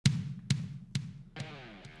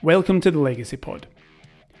Welcome to the Legacy Pod.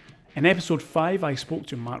 In episode 5, I spoke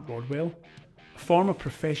to Matt Rodwell, a former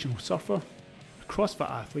professional surfer, a CrossFit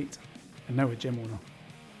athlete, and now a gym owner.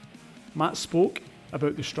 Matt spoke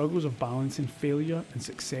about the struggles of balancing failure and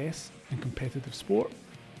success in competitive sport,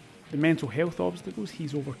 the mental health obstacles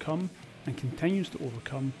he's overcome and continues to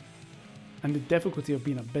overcome, and the difficulty of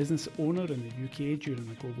being a business owner in the UK during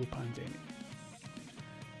a global pandemic.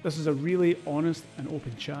 This is a really honest and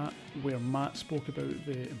open chat where Matt spoke about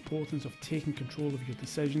the importance of taking control of your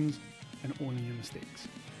decisions and owning your mistakes.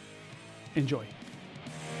 Enjoy.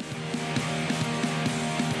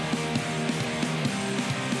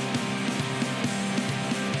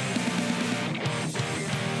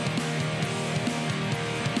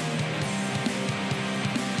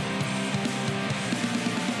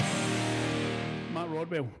 Matt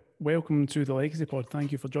Rodwell, welcome to the Legacy Pod.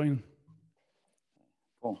 Thank you for joining.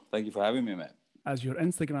 Well, thank you for having me, mate. As your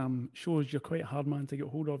Instagram shows, you're quite a hard man to get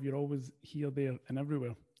hold of. You're always here, there, and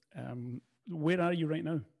everywhere. Where are you right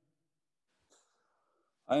now?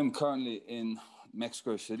 I am currently in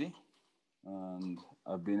Mexico City, and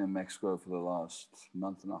I've been in Mexico for the last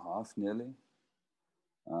month and a half, nearly.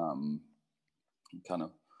 I'm kind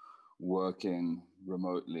of working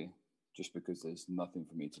remotely just because there's nothing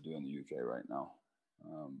for me to do in the UK right now.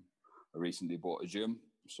 I recently bought a gym,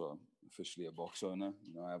 so officially a box owner.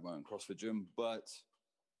 I have my own CrossFit gym, but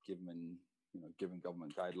given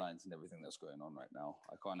government guidelines and everything that's going on right now,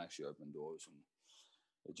 I can't actually open doors, and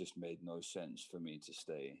it just made no sense for me to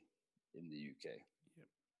stay in the UK. Yep.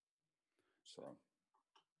 So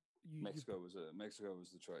Mexico was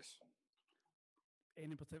the choice.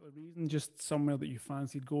 Any particular reason? Just somewhere that you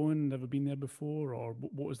fancied going, never been there before, or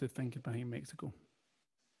what was the thinking behind Mexico?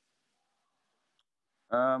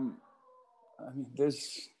 I mean,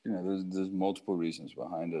 there's multiple reasons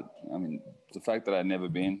behind it. I mean, the fact that I'd never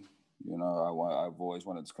been, I've always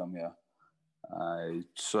wanted to come here. I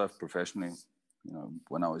surfed professionally,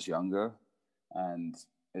 when I was younger, and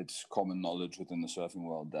it's common knowledge within the surfing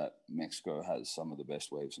world that Mexico has some of the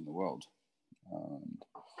best waves in the world.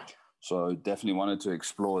 So definitely wanted to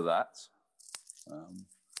explore that.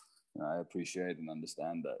 I appreciate and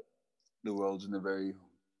understand that the world's in a very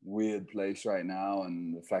weird place right now,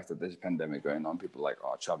 and the fact that there's a pandemic going on, people are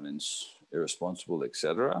like, traveling's irresponsible,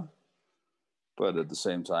 etc. But at the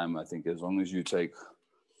same time, I think as long as you take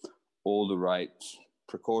all the right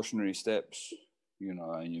precautionary steps,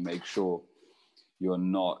 and you make sure you're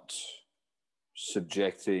not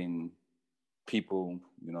subjecting people,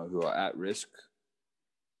 who are at risk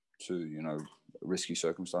to, risky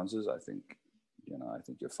circumstances, I think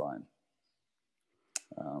you're fine.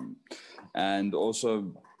 And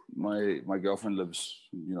also my girlfriend lives,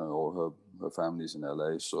 all her family's in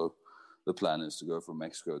LA. So the plan is to go from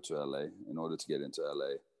Mexico to LA. In order to get into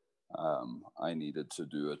LA, I needed to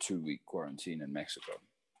do a 2-week quarantine in Mexico.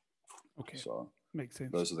 Okay. So makes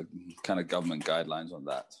sense. Those are the kind of government guidelines on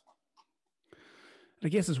that. I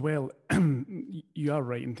guess as well, you are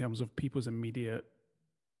right in terms of people's immediate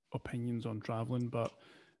opinions on traveling, but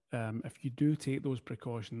if you do take those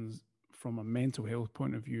precautions from a mental health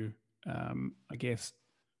point of view, I guess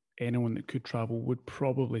anyone that could travel would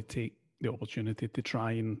probably take the opportunity to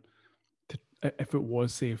try and, if it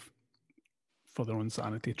was safe for their own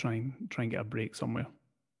sanity, try and get a break somewhere.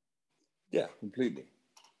 Yeah, completely.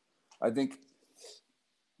 I think,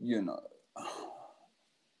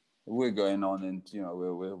 we're going on, and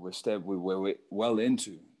we're well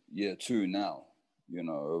into year 2 now.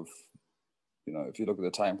 If you look at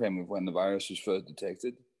the time frame of when the virus was first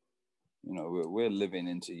detected, we're living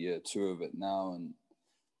into year 2 of it now, and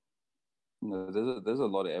there's a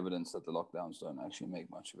lot of evidence that the lockdowns don't actually make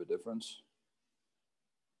much of a difference.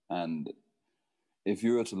 And if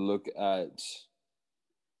you were to look at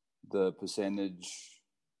the percentage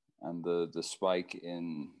and the spike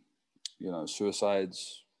in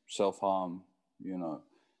suicides, self-harm,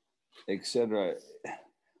 etc.,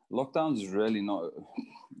 lockdowns is really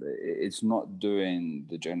it's not doing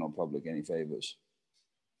the general public any favors,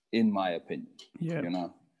 in my opinion. Yeah.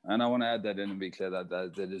 And I want to add that in and be clear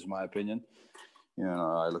that is my opinion.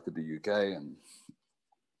 I look at the UK, and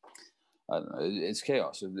I don't know, it's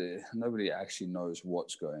chaos. Nobody actually knows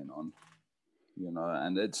what's going on,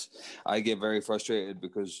 and I get very frustrated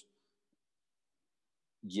because,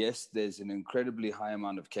 yes, there's an incredibly high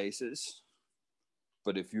amount of cases,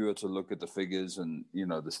 but if you were to look at the figures and,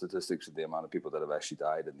 the statistics of the amount of people that have actually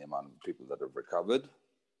died and the amount of people that have recovered,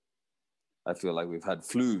 I feel like we've had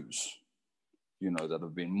flus, that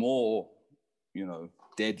have been more,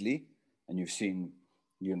 deadly, and you've seen,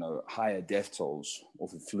 higher death tolls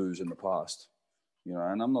off of flus in the past,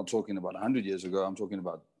 and I'm not talking about 100 years ago. I'm talking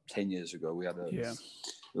about 10 years ago. We had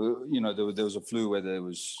there was a flu where there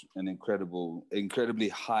was an incredibly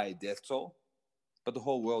high death toll, but the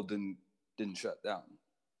whole world didn't shut down.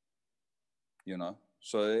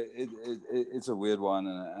 So it's a weird one,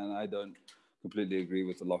 and I don't completely agree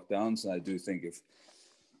with the lockdowns. And I do think if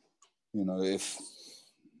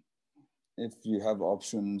you have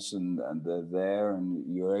options and they're there and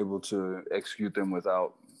you're able to execute them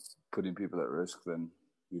without putting people at risk, then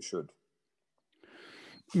you should.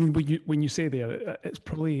 I mean, when you say there, it's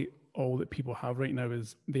probably all that people have right now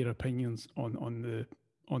is their opinions on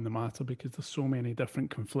the matter, because there's so many different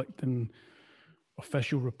conflicting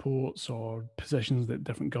official reports or positions that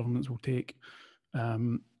different governments will take.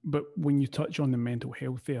 But when you touch on the mental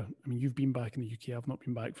health there, I mean, you've been back in the UK. I've not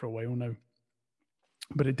been back for a while now,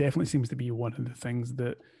 but it definitely seems to be one of the things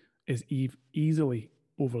that is easily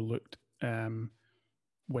overlooked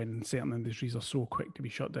when certain industries are so quick to be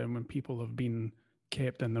shut down, when people have been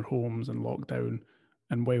kept in their homes and locked down.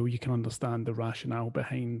 And while you can understand the rationale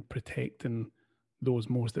behind protecting those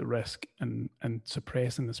most at risk and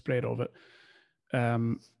suppressing the spread of it,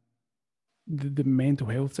 the mental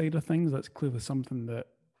health side of things, that's clearly something that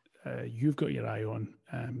you've got your eye on,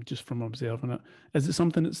 just from observing it. Is it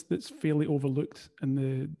something that's fairly overlooked in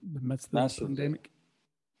the midst of the pandemic?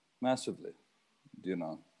 Massively,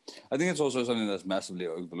 I think it's also something that's massively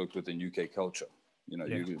overlooked within UK culture.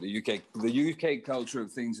 The UK culture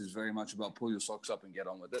of things is very much about pull your socks up and get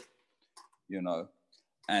on with it.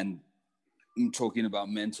 And talking about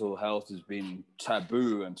mental health has been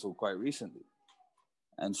taboo until quite recently.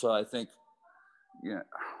 And so I think,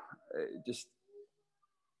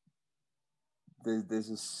 there's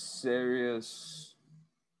a serious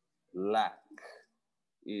lack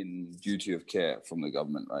in duty of care from the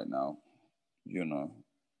government right now,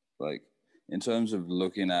 like in terms of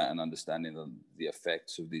looking at and understanding the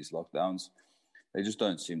effects of these lockdowns. They just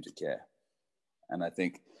don't seem to care. And I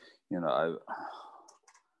think,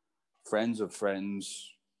 friends of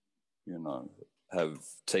friends, have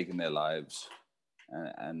taken their lives.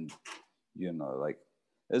 And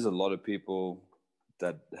there's a lot of people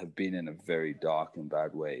that have been in a very dark and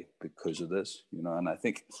bad way because of this, and I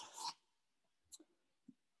think,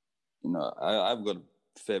 I've got a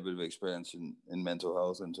fair bit of experience in mental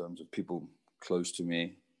health in terms of people close to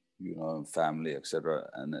me, family, etc.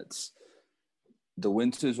 And the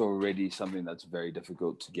winter's already something that's very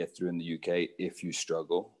difficult to get through in the UK if you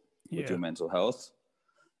struggle with your mental health,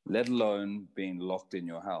 let alone being locked in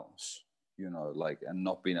your house. And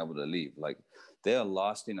not being able to leave. There are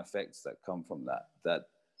lasting effects that come from that,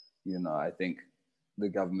 I think the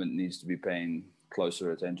government needs to be paying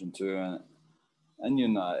closer attention to. And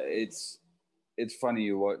it's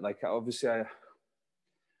funny, obviously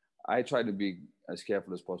I try to be as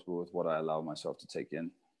careful as possible with what I allow myself to take in,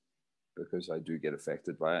 because I do get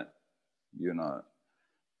affected by it,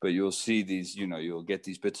 but you'll see these, you'll get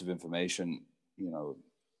these bits of information,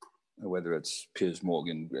 whether it's Piers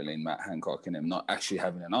Morgan grilling Matt Hancock and him not actually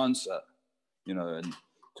having an answer, and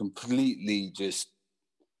completely just,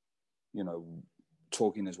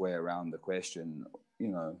 talking his way around the question,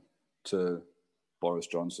 to Boris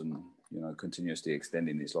Johnson, continuously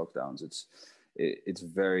extending these lockdowns. It's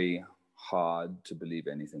very hard to believe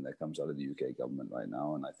anything that comes out of the UK government right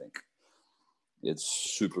now. And I think it's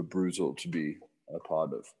super brutal to be a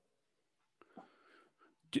part of.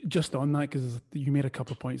 Just on that, because you made a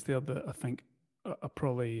couple of points there that I think I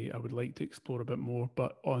would like to explore a bit more,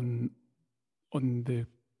 but on the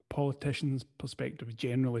politicians' perspective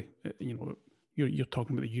generally, you're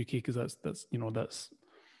talking about the UK because that's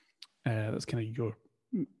kind of your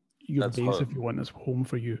that's base, home. If you want, that's home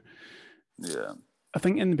for you. Yeah. I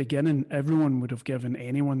think in the beginning, everyone would have given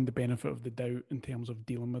anyone the benefit of the doubt in terms of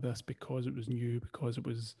dealing with this, because it was new, because it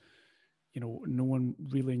was, no one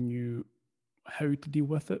really knew how to deal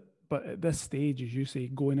with it. But at this stage, as you say,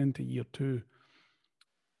 going into year 2,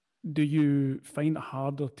 do you find it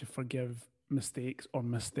harder to forgive mistakes or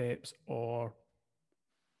missteps or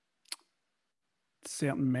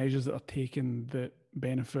certain measures that are taken that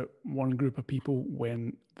benefit one group of people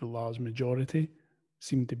when the large majority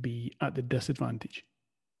seem to be at the disadvantage?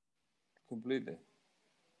 Completely.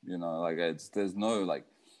 There's no,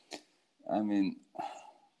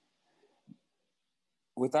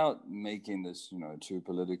 without making this, too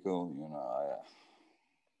political,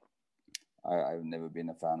 I've never been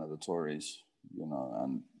a fan of the Tories,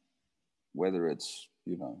 and whether it's,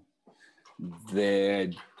 they're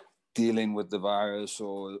dealing with the virus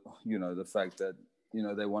or, the fact that,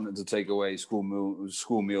 they wanted to take away school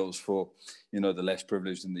meals for, the less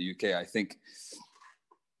privileged in the UK. I think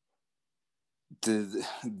there's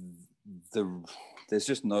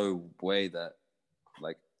just no way that,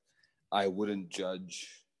 I wouldn't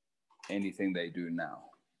judge anything they do now.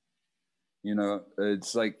 You know,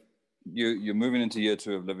 it's like you're moving into year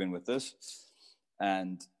 2 of living with this,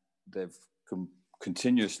 and they've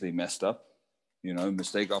continuously messed up, you know,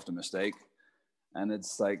 mistake after mistake. And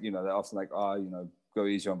it's like, you know, they're often like, oh, you know, go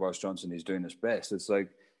easy on Boris Johnson. He's doing his best. It's like,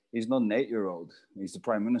 he's not an 8-year-old. He's the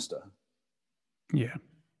prime minister. Yeah.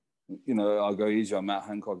 You know, I'll go easy on Matt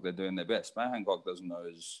Hancock. They're doing their best. Matt Hancock doesn't know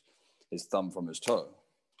his thumb from his toe,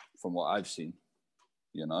 from what I've seen.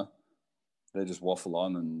 You know, they just waffle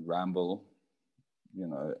on and ramble, you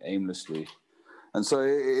know, aimlessly. And so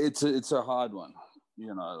it's a hard one.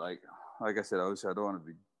 You know, like I said, obviously I don't want to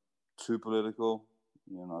be too political,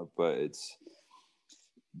 you know, but it's,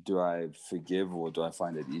 do I forgive or do I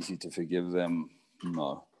find it easy to forgive them?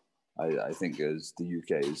 No. I think as the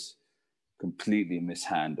UK is completely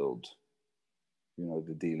mishandled, you know,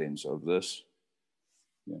 the dealings of this,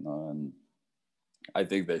 you know, and I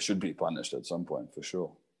think they should be punished at some point for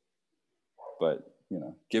sure. But, you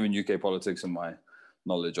know, given UK politics and my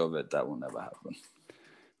knowledge of it, that will never happen.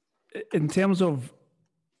 In terms of,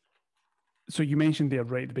 so you mentioned there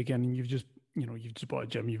right at the beginning, you've just bought a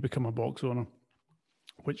gym, you've become a box owner,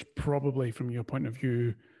 which probably from your point of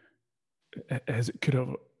view, could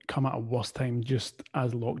have come at a worse time just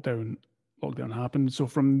as lockdown happened. So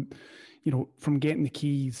from getting the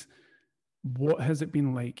keys, what has it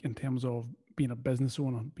been like in terms of being a business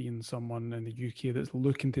owner, being someone in the UK that's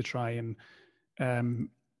looking to try and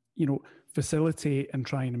facilitate and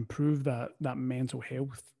try and improve that mental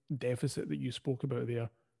health deficit that you spoke about there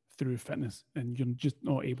through fitness, and you're just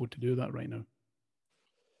not able to do that right now?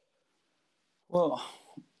 Well,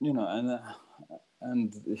 you know,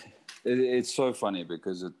 and it's so funny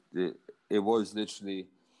because it was literally,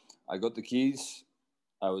 I got the keys,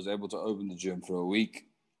 I was able to open the gym for a week,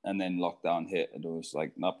 and then lockdown hit, and it was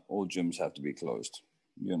like, nope, all gyms have to be closed,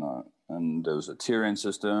 you know. And there was a tiering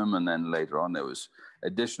system, and then later on there was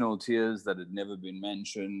additional tiers that had never been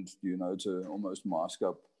mentioned, you know, to almost mask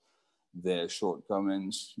up their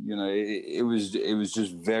shortcomings. You know, it was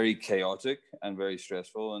just very chaotic and very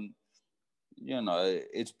stressful. And you know,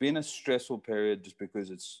 it's been a stressful period just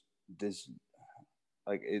because it's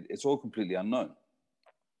all completely unknown.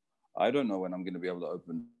 I don't know when I'm going to be able to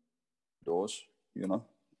open doors, you know.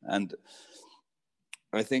 And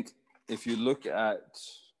I think if you look at,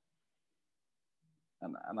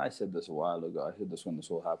 and I said this a while ago, I said this when this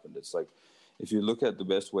all happened, it's like, if you look at the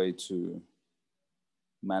best way to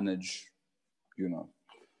manage, you know,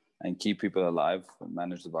 and keep people alive and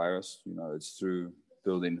manage the virus, you know, it's through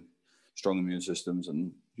building strong immune systems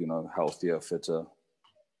and, you know, healthier, fitter,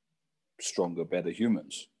 stronger, better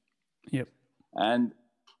humans. Yep. And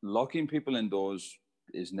locking people indoors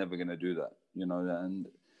is never going to do that, you know. And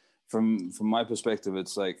from my perspective,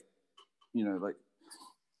 it's like, you know, like,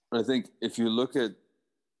 I think if you look at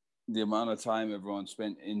the amount of time everyone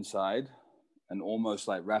spent inside and almost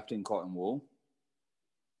like wrapped in cotton wool,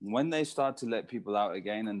 when they start to let people out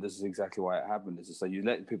again, and this is exactly why it happened, is it's like you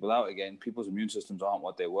let people out again, people's immune systems aren't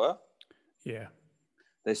what they were. Yeah.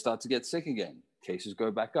 They start to get sick again. Cases go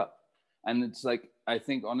back up. And it's like, I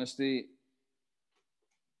think, honestly,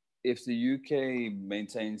 if the UK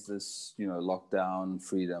maintains this, you know, lockdown,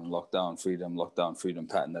 freedom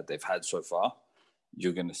pattern that they've had so far,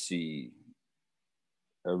 you're going to see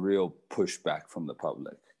a real pushback from the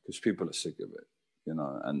public because people are sick of it, you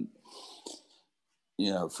know. And,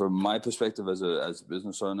 you know, from my perspective as a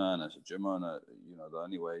business owner and as a gym owner, you know, the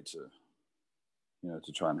only way to, you know,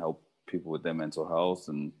 to try and help people with their mental health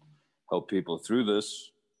and help people through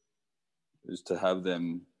this is to have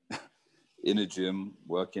them in a gym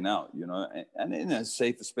working out, you know, and in as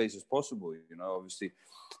safe a space as possible. You know, obviously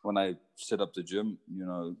when I set up the gym, you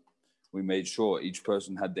know, we made sure each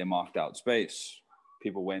person had their marked out space.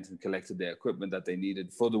 People went and collected their equipment that they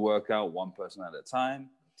needed for the workout, one person at a time.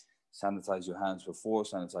 Sanitize your hands before,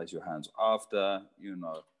 sanitize your hands after. You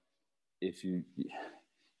know, if you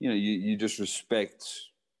just respect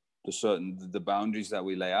the boundaries that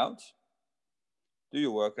we lay out. Do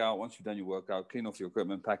your workout. Once you've done your workout, clean off your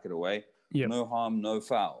equipment, pack it away. Yep. No harm, no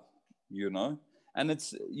foul, you know? And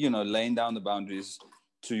it's, you know, laying down the boundaries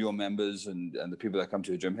to your members and the people that come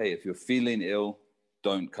to your gym. Hey, if you're feeling ill,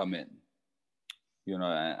 don't come in, you know,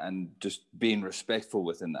 and just being respectful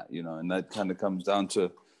within that, you know. And that kind of comes down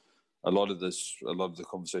to a lot of the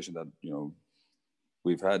conversation that, you know,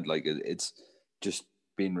 we've had. Like, it's just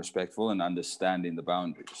being respectful and understanding the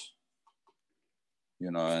boundaries,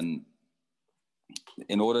 you know. And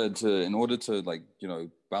in order to like, you know,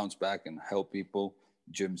 bounce back and help people,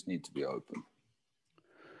 gyms need to be open.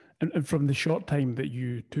 And from the short time that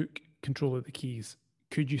you took control of the keys,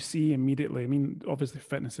 could you see immediately? I mean, obviously,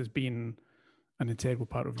 fitness has been an integral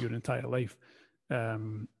part of your entire life.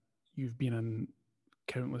 You've been in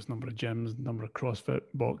countless number of gyms, number of CrossFit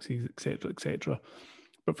boxes, etc., etc.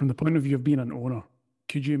 But from the point of view of being an owner,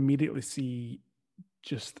 could you immediately see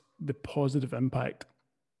just the positive impact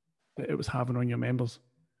that it was having on your members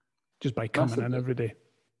just by coming in every day?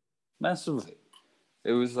 Massively.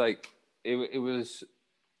 It was like, it was,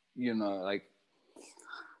 you know, like,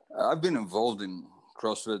 I've been involved in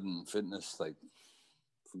CrossFit and fitness, like,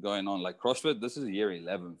 for going on, like CrossFit, this is year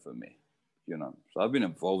 11 for me, you know. So I've been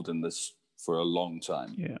involved in this for a long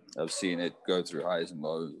time. Yeah. I've seen it go through highs and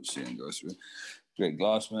lows. I've seen it go through Greg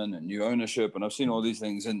Glassman and new ownership, and I've seen all these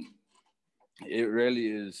things, and it really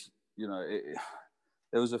is, you know,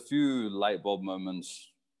 there was a few light bulb moments,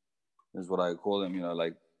 is what I call them, you know,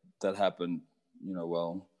 like that happened, you know,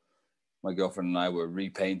 well, my girlfriend and I were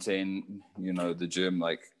repainting, you know, the gym,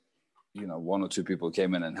 like, you know, one or two people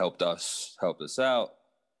came in and helped us out.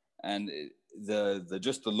 And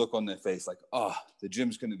just the look on their face, like, oh, the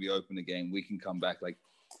gym's going to be open again. We can come back. Like,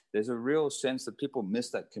 there's a real sense that people miss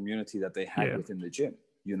that community that they had within the gym,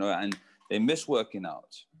 you know, and they miss working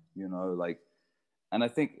out, you know, like, and I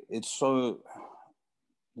think it's so,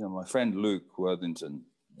 you know, my friend Luke Worthington,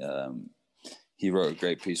 he wrote a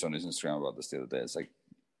great piece on his Instagram about this the other day. It's like,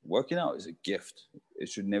 working out is a gift. It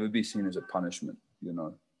should never be seen as a punishment, you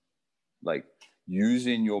know, like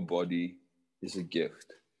using your body is a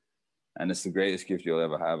gift. And it's the greatest gift you'll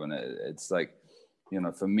ever have. And it's like, you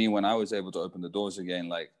know, for me, when I was able to open the doors again,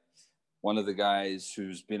 like one of the guys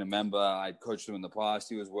who's been a member, I'd coached him in the past.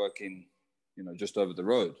 He was working, you know, just over the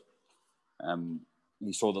road.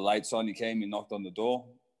 He saw the lights on. He came, he knocked on the door,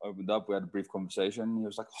 opened up. We had a brief conversation. He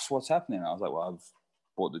was like, oh, so what's happening? I was like, well, I've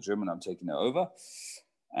bought the gym and I'm taking it over.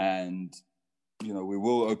 And, you know, we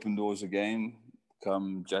will open doors again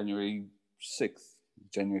come January 6th,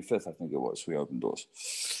 January 5th, I think it was. We opened doors.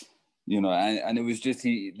 You know, and it was just,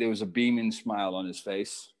 there was a beaming smile on his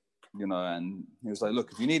face, you know, and he was like,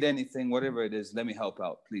 look, if you need anything, whatever it is, let me help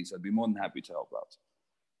out, please. I'd be more than happy to help out.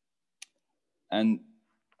 And,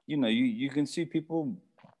 you know, you can see people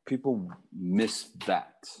miss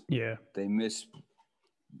that. Yeah. They,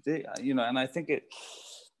 you know, and I think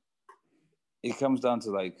it comes down to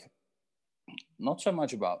like, not so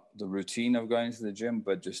much about the routine of going to the gym,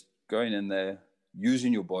 but just going in there,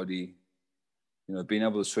 using your body, you know, being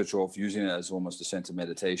able to switch off, using it as almost a sense of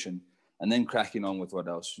meditation, and then cracking on with what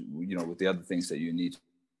else, you know, with the other things that you need.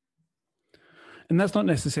 And that's not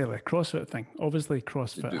necessarily a CrossFit thing. Obviously,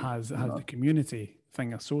 CrossFit has the community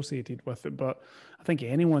thing associated with it. But I think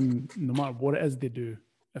anyone, no matter what it is they do,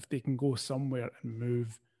 if they can go somewhere and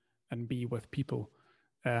move and be with people,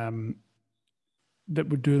 that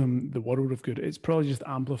would do them the world of good. It's probably just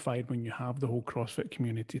amplified when you have the whole CrossFit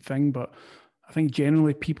community thing. But I think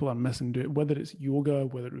generally people are missing it, whether it's yoga,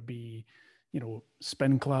 whether it would be, you know,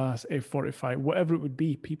 spin class, F45, whatever it would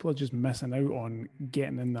be, people are just missing out on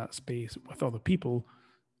getting in that space with other people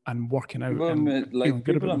and working out.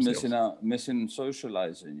 People are missing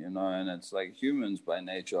socializing, you know, and it's like humans by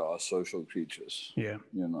nature are social creatures. Yeah.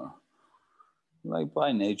 You know, like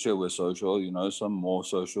by nature we're social, you know, some more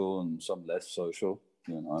social and some less social,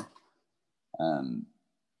 you know, and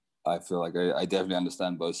I feel like I definitely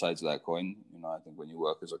understand both sides of that coin. You know, I think when you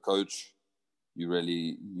work as a coach, you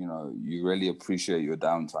really appreciate your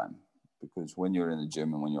downtime, because when you're in the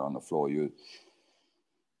gym and when you're on the floor,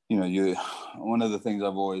 one of the things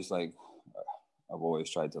I've always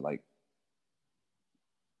tried to like,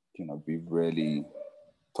 you know, be really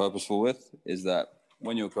purposeful with is that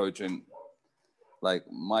when you're coaching, like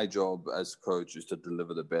my job as a coach is to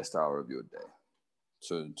deliver the best hour of your day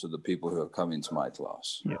to the people who are coming to my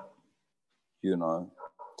class. Yeah. You know,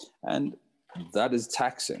 and that is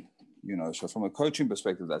taxing, you know. So from a coaching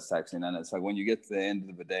perspective, that's taxing. And it's like when you get to the end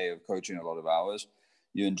of the day of coaching a lot of hours,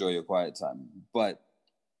 you enjoy your quiet time. But,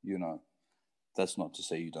 you know, that's not to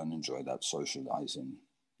say you don't enjoy that socializing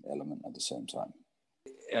element at the same time.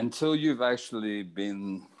 Until you've actually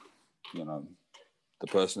been, you know, the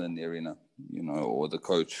person in the arena, you know, or the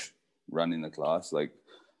coach running the class, like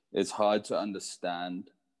it's hard to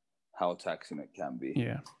understand how taxing it can be.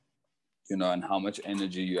 Yeah. You know, and how much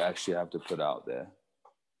energy you actually have to put out there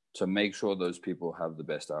to make sure those people have the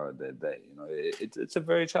best hour of their day. You know, it's a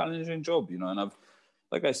very challenging job, you know, and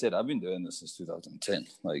like I said, I've been doing this since 2010.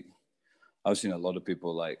 Like I've seen a lot of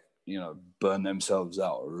people like, you know, burn themselves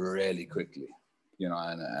out really quickly, you know,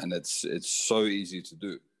 and it's so easy to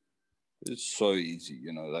do. It's so easy,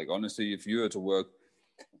 you know, like honestly, if you were to work,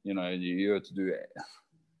 you know, you were to do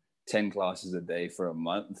 10 classes a day for a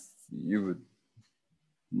month, you would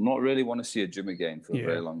not really want to see a gym again for a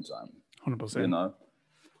very long time. 100%. You know,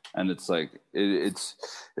 And it's like it's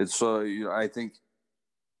so, I think,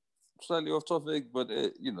 slightly off topic, but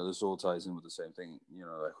this all ties in with the same thing,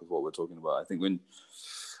 like with what we're talking about. I think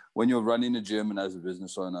when you're running a gym and as a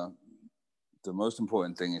business owner, the most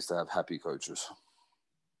important thing is to have happy coaches.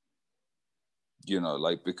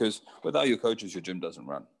 Because without your coaches, your gym doesn't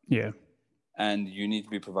run. Yeah. And you need to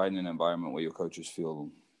be providing an environment where your coaches feel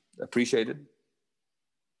appreciated,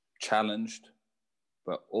 challenged,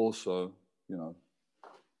 but also,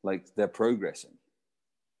 like they're progressing.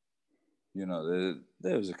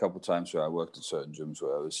 There was a couple of times where I worked at certain gyms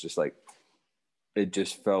where I was just like, it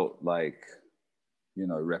just felt like,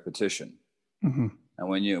 repetition. Mm-hmm. And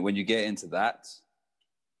when you get into that,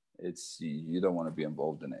 you don't want to be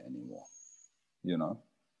involved in it anymore.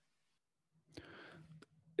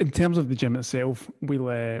 In terms of the gym itself,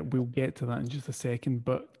 we'll get to that in just a second.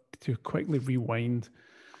 But to quickly rewind,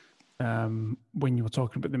 when you were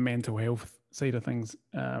talking about the mental health side of things,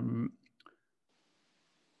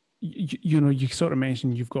 you sort of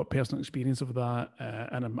mentioned you've got personal experience of that,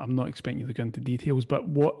 and I'm not expecting you to go into details. But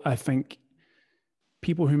what I think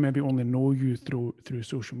people who maybe only know you through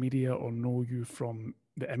social media or know you from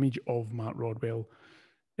the image of Matt Rodwell,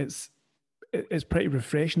 it's pretty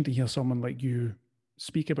refreshing to hear someone like you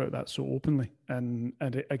speak about that so openly and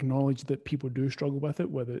acknowledge that people do struggle with it,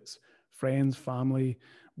 whether it's friends, family.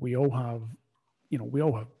 We all have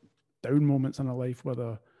down moments in our life,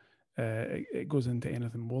 whether it goes into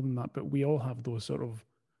anything more than that, but we all have those sort of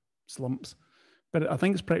slumps. But I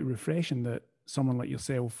think it's pretty refreshing that someone like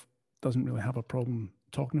yourself doesn't really have a problem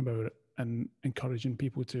talking about it and encouraging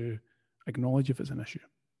people to acknowledge if it's an issue.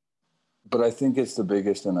 But I think it's the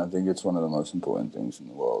biggest, and I think it's one of the most important things in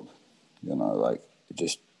the world.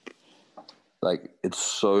 It's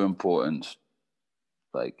so important,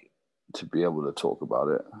 to be able to talk about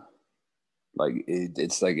it.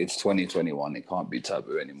 It's 2021. It can't be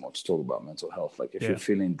taboo anymore to talk about mental health. If you're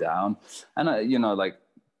feeling down, and I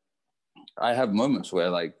have moments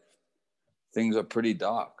where things are pretty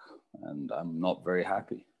dark and I'm not very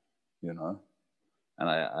happy, and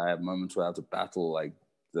I have moments where I have to battle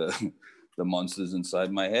the monsters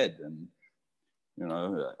inside my head. And,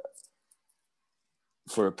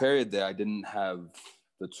 for a period there, I didn't have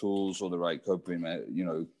the tools or the right coping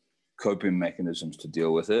mechanisms to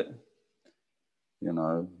deal with it.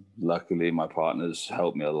 Luckily my partners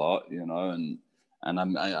helped me a lot, and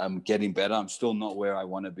I'm getting better. I'm still not where I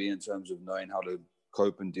want to be in terms of knowing how to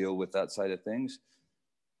cope and deal with that side of things.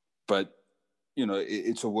 But,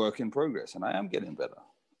 it's a work in progress, and I am getting better.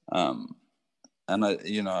 And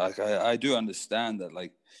I do understand that,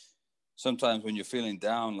 sometimes when you're feeling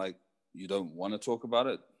down, you don't want to talk about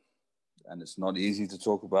it, and it's not easy to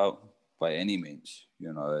talk about by any means.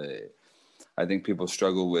 I think people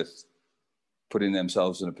struggle with putting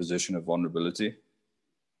themselves in a position of vulnerability,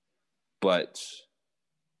 but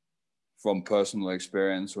from personal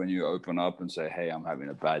experience, when you open up and say, hey, I'm having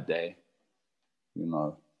a bad day,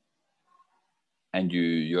 and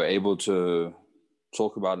you're able to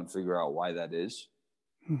talk about and figure out why that is,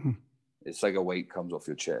 mm-hmm. It's like a weight comes off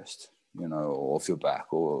your chest, or off your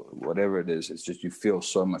back, or whatever it is. It's just, you feel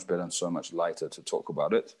so much better and so much lighter to talk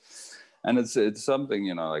about it. And it's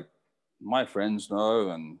something, my friends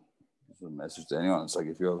know, and it's a message to anyone. It's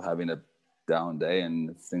if you're having a down day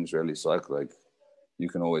and if things really suck, you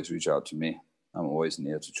can always reach out to me. I'm always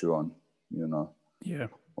near to chew on, Yeah.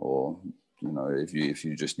 Or, if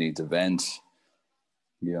you just need to vent,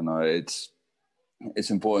 it's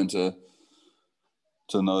important to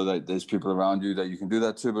know that there's people around you that you can do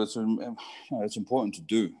that to, but it's important to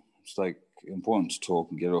do. It's important to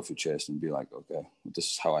talk and get it off your chest and be okay, this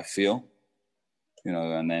is how I feel,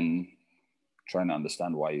 and then trying to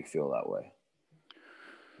understand why you feel that way,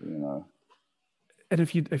 And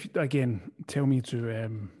if you again tell me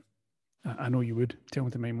to, I know you would tell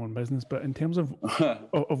me to mind my own business, but in terms of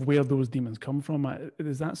of where those demons come from,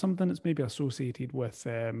 is that something that's maybe associated with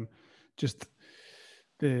just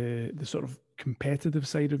the sort of competitive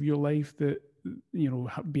side of your life, that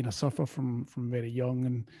being a surfer from very young,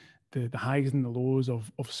 and the highs and the lows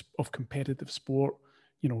of competitive sport?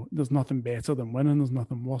 There's nothing better than winning. There's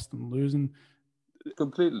nothing worse than losing.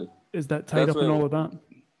 Completely. Is that tied up in all of that?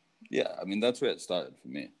 Yeah, I mean, that's where it started for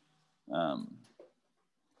me. I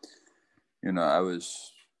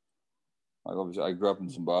grew up in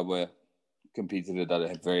Zimbabwe, competed at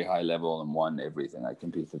a very high level and won everything. I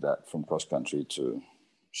competed at from cross country to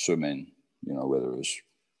swimming, whether it was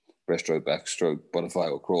breaststroke, backstroke, butterfly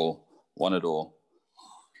or crawl, won it all.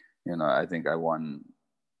 I think I won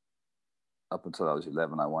up until I was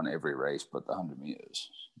 11. I won every race but the 100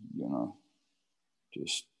 meters,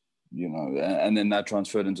 and then that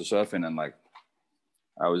transferred into surfing, and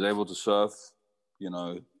I was able to surf,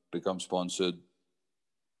 become sponsored.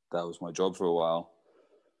 That was my job for a while,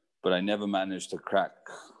 but I never managed to crack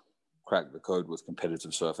the code with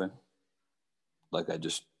competitive surfing. Like, I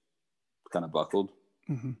just kind of buckled.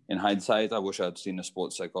 Mm-hmm. In hindsight, I wish I'd seen a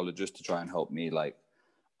sports psychologist to try and help me like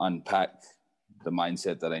unpack the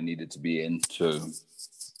mindset that I needed to be in to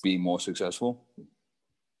be more successful,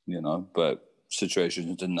 but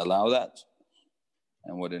situations didn't allow that.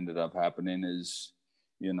 And what ended up happening is,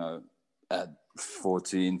 at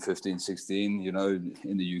 14, 15, 16,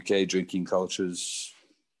 in the UK, drinking culture's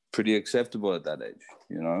pretty acceptable at that age,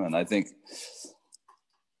 and I think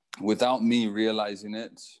without me realizing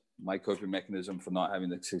it, my coping mechanism for not having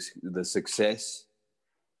the success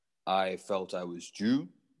I felt I was due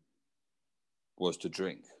was to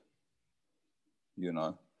drink,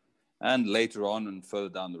 and later on and further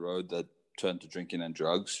down the road that turned to drinking and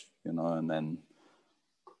drugs, and then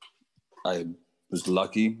I was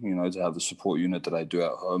lucky, to have the support unit that I do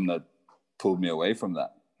at home that pulled me away from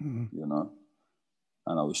that, and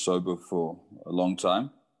I was sober for a long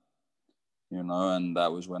time, and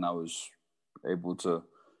that was when I was able to,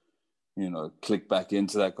 click back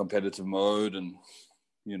into that competitive mode and,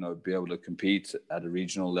 be able to compete at a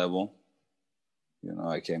regional level.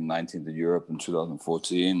 I came 19th in Europe in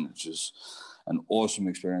 2014, which is an awesome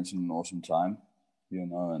experience and an awesome time,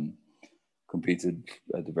 and competed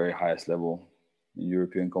at the very highest level in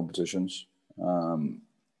European competitions. And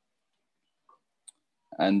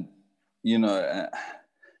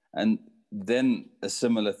then a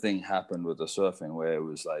similar thing happened with the surfing where it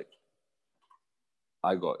was like,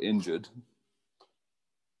 I got injured,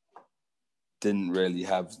 didn't really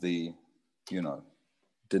have the,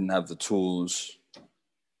 didn't have the tools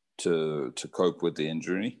to cope with the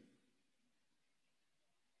injury,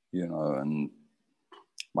 and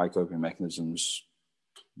my coping mechanisms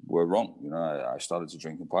were wrong. I started to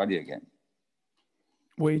drink and party again.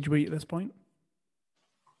 What age were you at this point?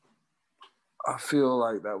 I feel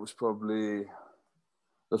like that was probably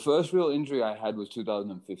the first real injury I had was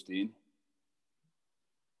 2015.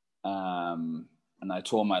 And I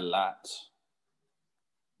tore my lat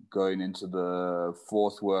going into the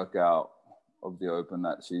fourth workout of the Open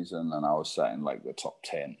that season, and I was sat in like the top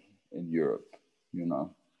 10 in Europe,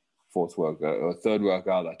 fourth workout or third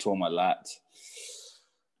workout, I tore my lat.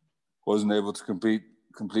 Wasn't able to complete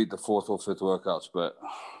the fourth or fifth workouts, but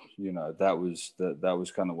that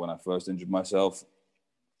was kind of when I first injured myself.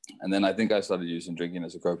 And then I think I started using drinking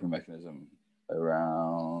as a coping mechanism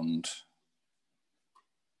around,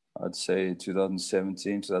 I'd say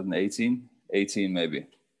 2017, 2018, 18 maybe.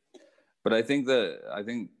 But I think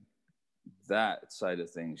that side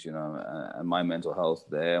of things, and my mental health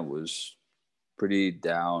there was pretty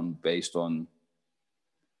down based on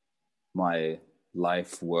my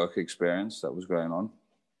life work experience that was going on.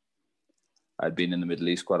 I'd been in the Middle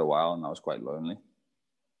East quite a while and I was quite lonely.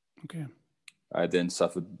 Okay. I then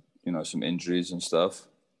suffered, some injuries and stuff.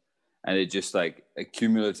 And it just like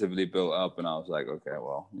accumulatively built up, and I was like, okay,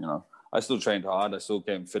 well, I still trained hard. I still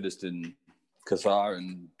came fittest in Qatar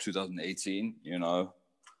in 2018,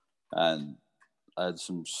 and I had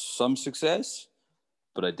some success,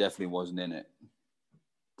 but I definitely wasn't in it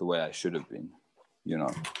the way I should have been,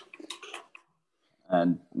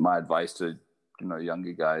 And my advice to,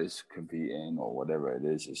 younger guys competing or whatever it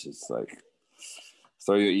is just like,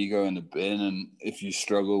 throw your ego in the bin, and if you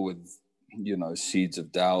struggle with seeds of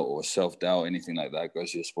doubt or self-doubt, anything like that, go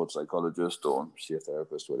see a sports psychologist or see a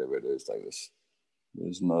therapist, whatever it is. Like this,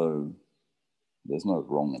 there's no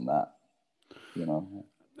wrong in that,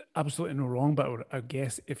 Absolutely no wrong, but I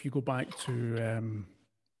guess if you go back to,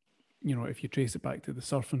 if you trace it back to the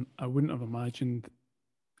surfing, I wouldn't have imagined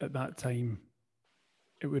at that time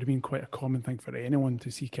it would have been quite a common thing for anyone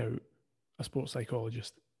to seek out a sports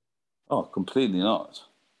psychologist. Oh, completely not.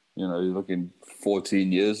 You're looking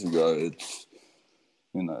 14 years ago, it's,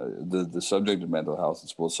 the subject of mental health and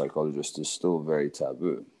sports psychologist is still very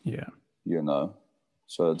taboo. Yeah.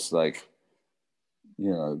 So it's like,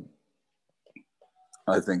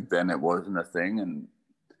 I think then it wasn't a thing. And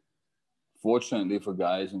fortunately for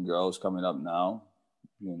guys and girls coming up now,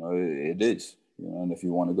 it is, and if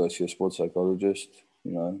you want to go see a sports psychologist,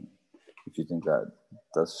 if you think that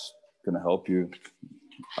that's going to help you,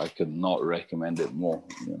 I could not recommend it more,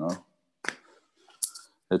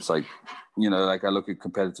 It's like, like I look at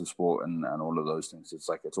competitive sport and all of those things. It's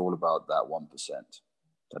like, it's all about that 1%,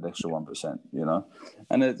 that extra 1%,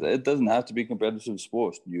 and it doesn't have to be competitive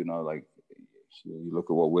sports, like you look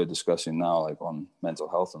at what we're discussing now, like on mental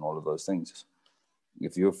health and all of those things.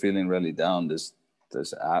 If you're feeling really down, there's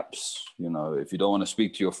apps, if you don't want to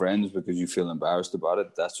speak to your friends because you feel embarrassed about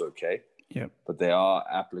it, that's okay. Yeah. But there are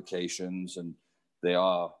applications and there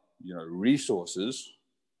are, resources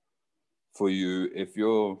for you if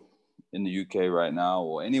you're in the UK right now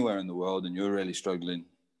or anywhere in the world and you're really struggling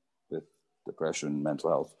with depression, mental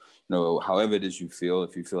health, however it is you feel,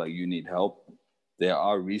 if you feel like you need help, there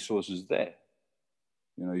are resources there.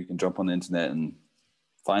 You can jump on the internet and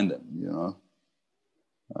find them,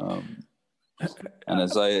 and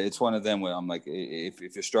it's one of them where I'm like, if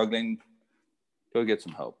you're struggling, go get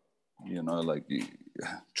some help,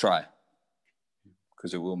 try,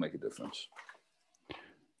 because it will make a difference.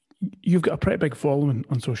 You've got a pretty big following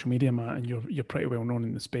on social media, Matt, and you're pretty well known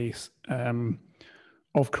in the space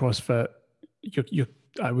of CrossFit.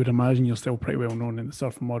 I would imagine you're still pretty well known in the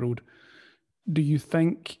surfing world. Do you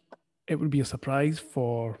think it would be a surprise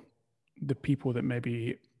for the people that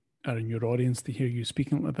maybe are in your audience to hear you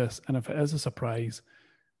speaking like this? And if it is a surprise,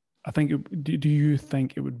 do you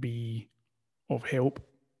think it would be of help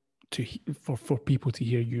for people to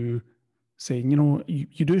hear you saying,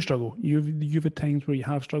 you do struggle. You've had times where you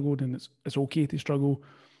have struggled, and it's okay to struggle.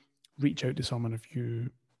 Reach out to someone if you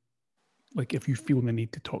feel the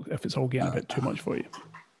need to talk, if it's all getting a bit too much for you.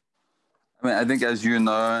 I mean, I think, as you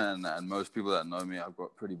know, and most people that know me, I've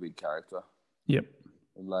got pretty big character. Yep.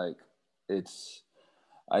 I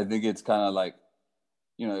think it's kind of like,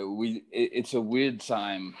 it's a weird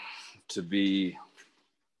time to be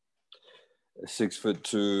a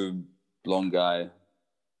 6'2" blonde guy,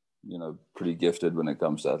 pretty gifted when it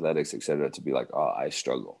comes to athletics, etc., to be like, oh, I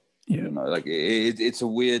struggle. Yeah. It's a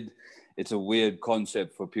weird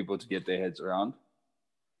concept for people to get their heads around.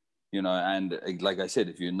 And like I said,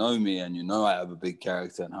 if you know me and I have a big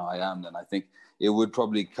character and how I am, then I think it would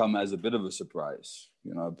probably come as a bit of a surprise,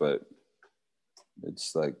 but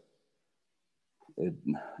it's like,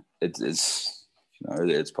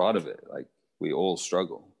 it's part of it. Like, we all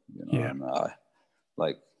struggle, Yeah. And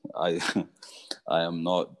I am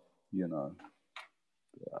not,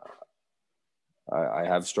 I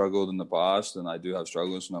have struggled in the past, and I do have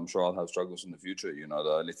struggles, and I'm sure I'll have struggles in the future. The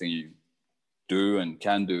only thing you do and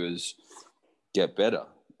can do is get better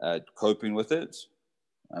at coping with it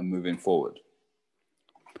and moving forward.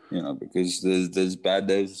 Because there's bad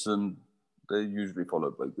days, and they're usually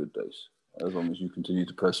followed by good days, as long as you continue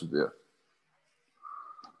to persevere.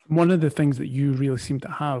 One of the things that you really seem to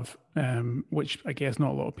have, which I guess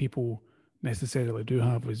not a lot of people necessarily do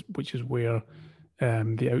have, which is where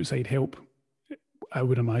the outside help, I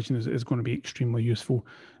would imagine, is going to be extremely useful.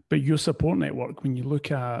 But your support network, when you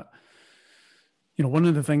look at, one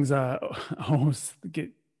of the things that I always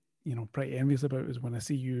get, pretty envious about is when I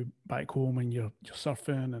see you back home and you're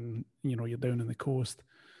surfing and, you're down on the coast.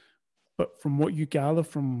 But from what you gather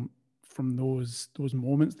from those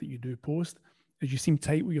moments that you do post, is you seem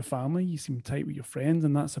tight with your family, you seem tight with your friends,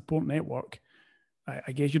 and that support network.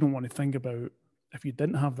 I guess you don't want to think about if you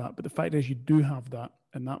didn't have that, but the fact is you do have that,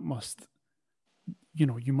 and that must,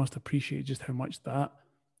 you must appreciate just how much that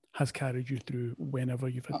has carried you through whenever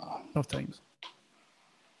you've had tough times.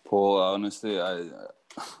 Paul, honestly, I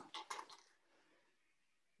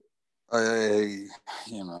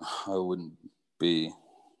wouldn't be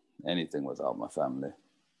anything without my family.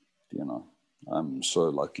 I'm so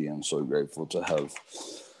lucky and so grateful to have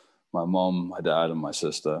my mom, my dad, and my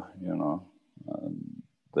sister.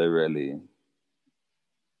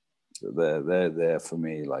 They're there for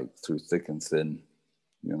me, like, through thick and thin.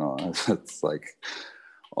 It's like,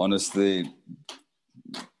 honestly,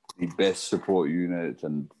 the best support unit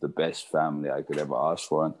and the best family I could ever ask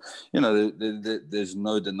for. And there's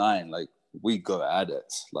no denying, like, we go at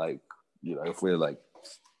it. Like, if we're like,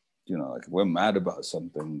 like, if we're mad about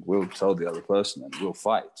something, we'll tell the other person and we'll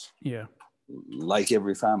fight. Yeah. Like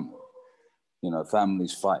every family,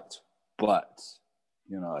 families fight. But,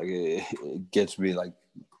 it gets me, like,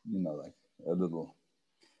 like a little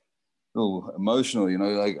emotional,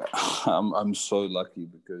 like, I'm so lucky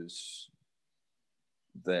because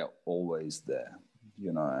they're always there,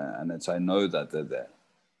 and I know that they're there.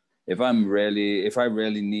 If I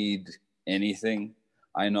really need anything,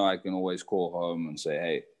 I know I can always call home and say,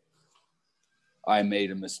 hey, I made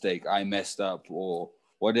a mistake, I messed up, or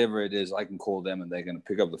whatever it is. I can call them and they're going to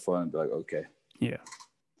pick up the phone and be like, okay, yeah,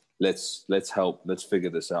 let's help, let's figure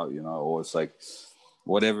this out, or it's like,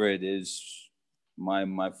 whatever it is,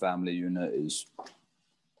 my family unit is,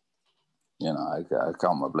 I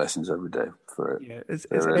count my blessings every day for it. Yeah, it's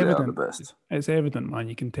really evident. The best. It's evident, man.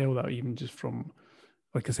 You can tell that even just from,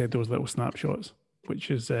 like I said, those little snapshots, which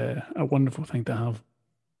is a wonderful thing to have.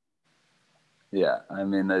 Yeah, I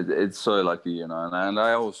mean, it's so lucky, and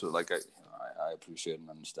I also, like, I appreciate and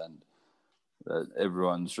understand that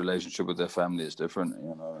everyone's relationship with their family is different,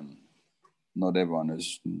 and not everyone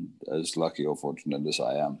is as lucky or fortunate as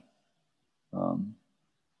I am.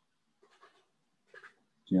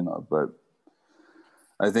 But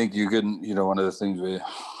I think you can, one of the things where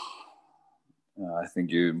I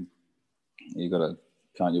think you got to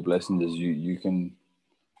count your blessings is you can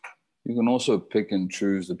also pick and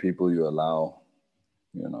choose the people you allow,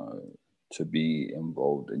 to be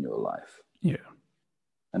involved in your life. Yeah.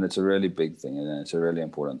 And it's a really big thing, and it's a really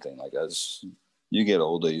important thing. Like, as you get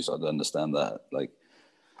older, you start to understand that. Like,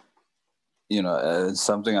 it's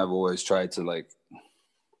something I've always tried to, like,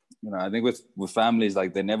 I think with families,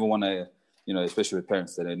 like, they never want to, especially with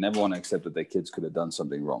parents, they never want to accept that their kids could have done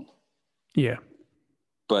something wrong. Yeah.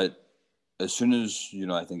 But as soon as,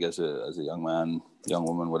 I think as a young man, young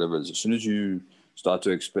woman, whatever it is, as soon as you start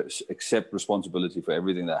to accept responsibility for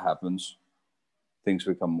everything that happens, things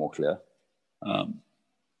become more clear. And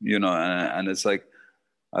it's like,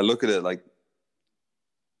 I look at it like,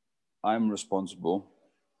 I'm responsible.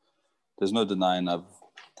 There's no denying I've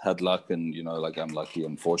had luck and, like, I'm lucky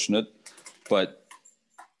and fortunate. But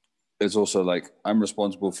it's also like, I'm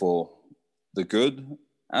responsible for the good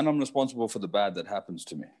and I'm responsible for the bad that happens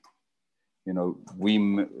to me. We,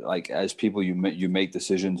 like, as people, you make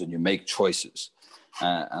decisions and you make choices.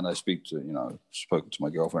 And I spoken to my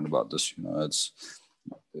girlfriend about this, it's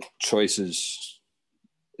choices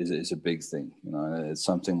is a big thing. It's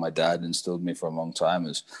something my dad instilled in me for a long time,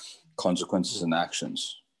 is consequences and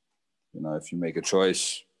actions. If you make a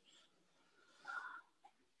choice,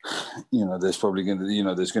 there's probably going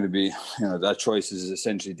to, there's going to be, that choice is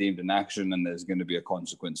essentially deemed an action and there's going to be a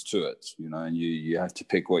consequence to it, and you have to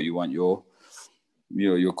pick what you want your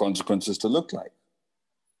consequences to look like,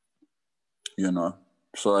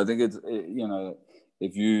 So I think it's,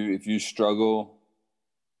 if you struggle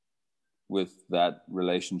with that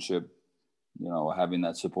relationship, or having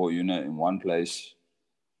that support unit in one place,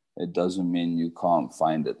 it doesn't mean you can't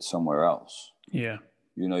find it somewhere else. Yeah.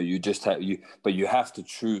 You just but you have to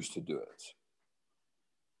choose to do it.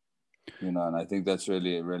 And I think that's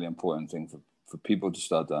really a really important thing for people to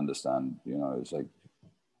start to understand. It's like,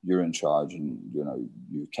 you're in charge, and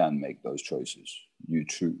you can make those choices. You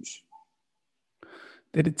choose.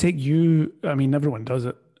 Did it take you? I mean, everyone does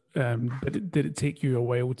it, but did it take you a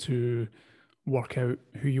while to work out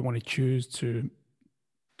who you want to choose to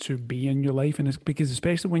be in your life? And it's because,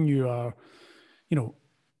 especially when you are,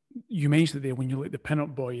 you mentioned it there, when you're like the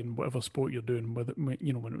pin-up boy in whatever sport you're doing, whether, when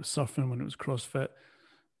it was surfing, when it was CrossFit,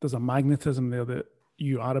 there's a magnetism there that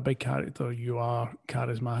you are a big character, you are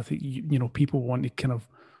charismatic. People want to kind of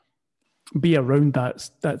be around that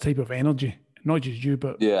type of energy, not just you,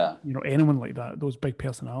 but yeah, anyone like that, those big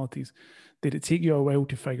personalities. Did it take you a while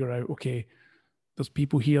to figure out, okay, there's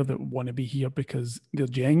people here that want to be here because they're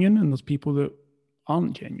genuine, and there's people that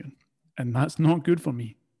aren't genuine, and that's not good for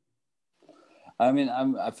me? I mean,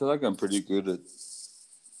 I feel like I'm good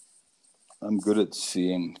at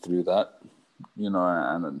seeing through that,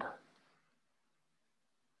 and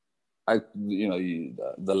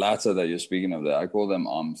the latter that you're speaking of there, I call them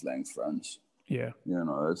arm's length friends. Yeah.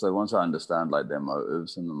 It's like, once I understand, like, their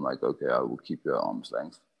motives, and I'm like, okay, I will keep you at arm's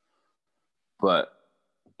length. But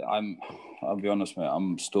I'll be honest, man,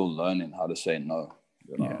 I'm still learning how to say no.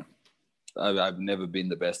 Yeah. I've never been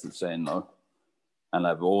the best at saying no. And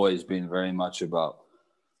I've always been very much about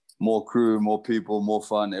more crew, more people, more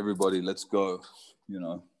fun, everybody, let's go,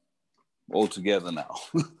 all together now.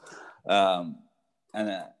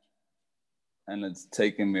 And it's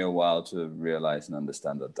taken me a while to realize and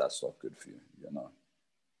understand that that's not good for you,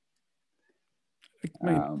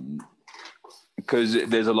 because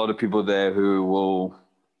there's a lot of people there who will,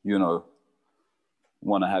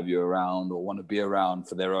 want to have you around or want to be around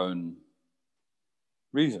for their own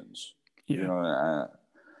reasons. Yeah.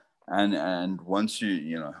 And once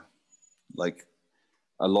you, like,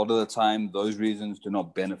 a lot of the time, those reasons do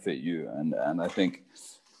not benefit you. And I think,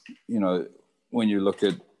 when you look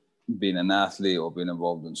at being an athlete or being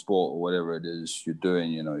involved in sport or whatever it is you're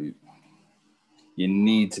doing, you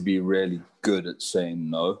need to be really good at saying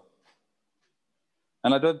no.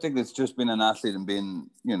 And I don't think it's just being an athlete and being,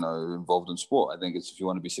 involved in sport. I think it's, if you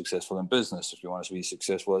want to be successful in business, if you want to be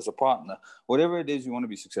successful as a partner, whatever it is you want to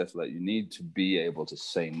be successful at, you need to be able to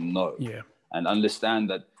say no. Yeah. And understand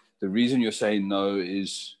that the reason you're saying no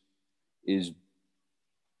is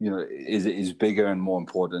bigger and more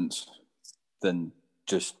important than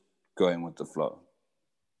just going with the flow,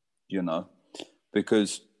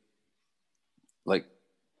 because, like,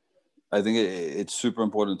 I think it's super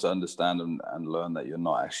important to understand and learn that you're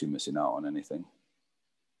not actually missing out on anything,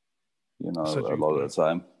 a lot of the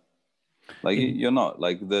time. Like, you're not.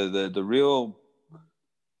 Like, the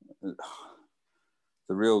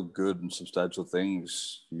the real good and substantial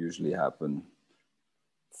things usually happen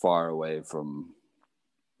far away from,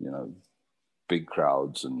 big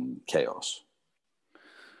crowds and chaos.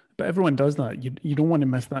 But everyone does that. You don't want to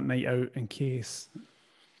miss that night out in case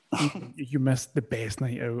you miss the best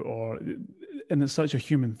night out, and it's such a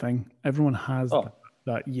human thing. Everyone has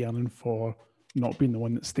that yearning for not being the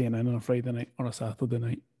one that's staying in on a Friday night or a Saturday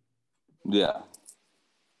night. Yeah.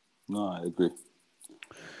 No, I agree.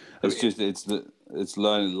 It's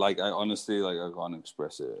learning. Like, I honestly, I can't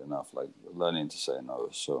express it enough. Like, learning to say no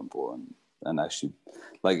is so important, and actually,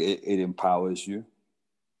 like, it empowers you.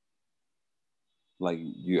 Like,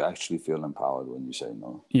 you actually feel empowered when you say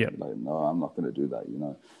no. Yeah. Like, no, I'm not going to do that.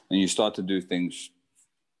 And you start to do things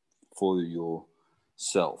for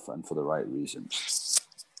yourself and for the right reasons.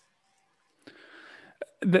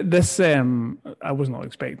 This I was not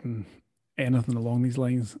expecting anything along these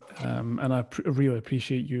lines, and I really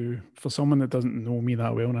appreciate you. For someone that doesn't know me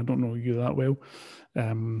that well, and I don't know you that well,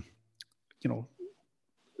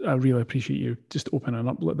 I really appreciate you just opening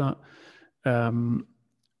up like that.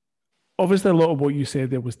 Obviously, a lot of what you said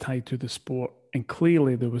there was tied to the sport, and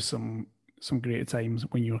clearly there was some great times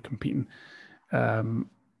when you were competing. How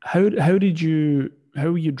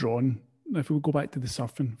were you drawn? If we go back to the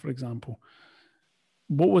surfing, for example,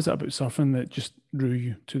 what was it about surfing that just drew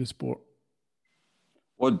you to the sport?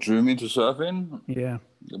 What drew me to surfing? Yeah,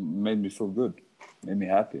 it made me feel good, made me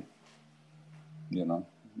happy. It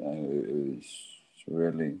was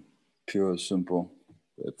really pure, simple.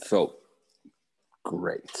 It felt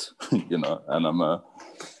great, and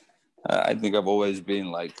I think I've always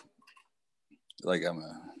been I think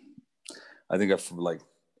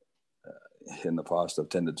in the past I've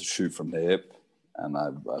tended to shoot from the hip, and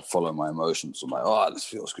I follow my emotions. I'm like, oh, this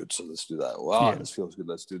feels good, so let's do that. Wow, this feels good,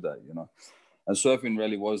 let's do that, And surfing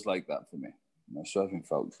really was like that for me. Surfing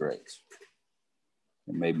felt great.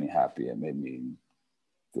 It made me happy. It made me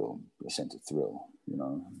feel a sense of thrill,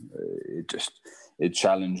 It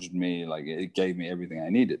challenged me, it gave me everything I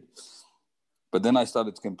needed. But then I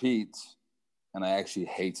started to compete, and I actually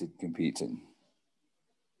hated competing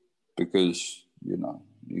because,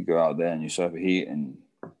 you go out there and you surf a heat and,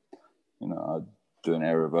 I'd do an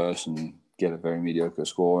air reverse and get a very mediocre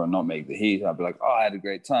score and not make the heat. I'd be like, oh, I had a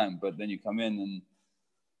great time. But then you come in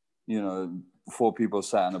and, 4 people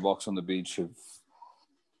sat in a box on the beach have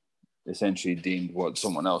essentially deemed what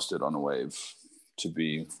someone else did on a wave to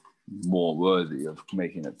be more worthy of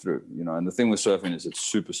making it through, And the thing with surfing is it's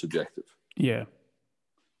super subjective. Yeah.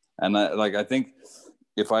 And I think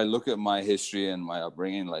if I look at my history and my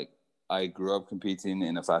upbringing, I grew up competing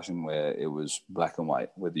in a fashion where it was black and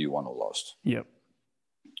white, whether you won or lost. Yep.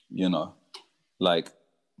 You're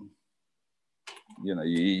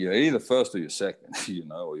either first or you're second,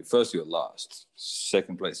 or you're first or you're last.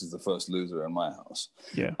 Second place is the first loser in my house.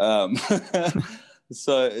 Yeah.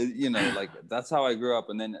 So, that's how I grew up.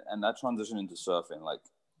 And that transition into surfing,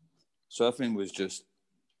 surfing was just,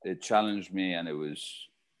 it challenged me and it was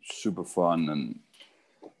super fun. And,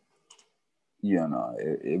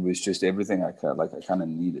 it was just everything I kind of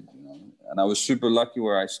needed, And I was super lucky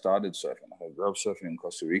where I started surfing. I grew up surfing in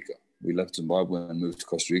Costa Rica. We left Zimbabwe and moved to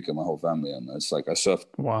Costa Rica, my whole family. And it's I surfed,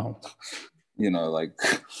 wow,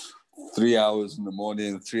 3 hours in the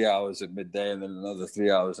morning, 3 hours at midday, and then another 3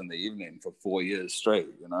 hours in the evening for 4 years straight,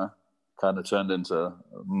 Kind of turned into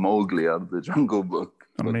Mowgli out of the Jungle Book.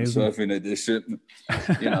 Amazing. But the surfing edition,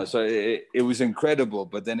 so it was incredible.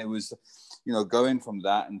 But then it was, going from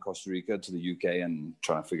that in Costa Rica to the UK and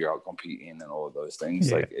trying to figure out competing and all of those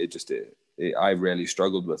things, I really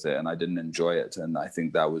struggled with it and I didn't enjoy it. And I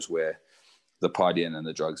think that was where the partying and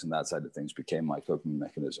the drugs and that side of things became my coping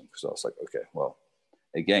mechanism. Because I was like, okay, well,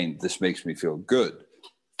 again, this makes me feel good,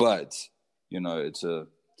 but it's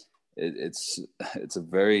a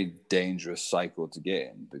very dangerous cycle to get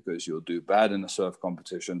in because you'll do bad in a surf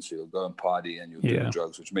competition, so you'll go and party and you'll do the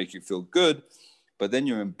drugs, which make you feel good, but then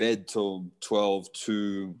you're in bed till 12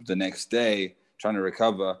 to the next day trying to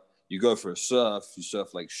recover. You go for a surf, you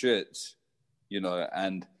surf like shit,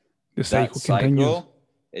 and the cycle,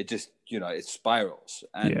 it just, it spirals.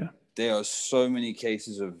 And there are so many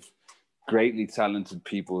cases of greatly talented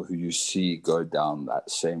people who you see go down that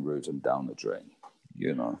same route and down the drain,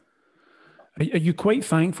 Are you quite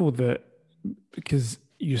thankful that, because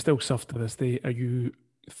you still surf to this day, are you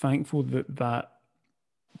thankful that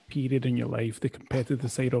period in your life, the competitive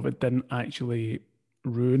side of it, didn't actually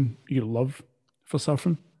ruin your love for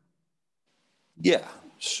surfing? Yeah,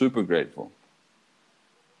 super grateful.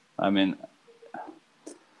 I mean,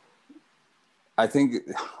 I think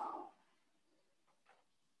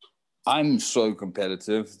I'm so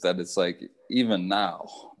competitive that it's even now,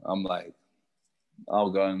 I'm like,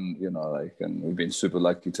 I'll go and, and we've been super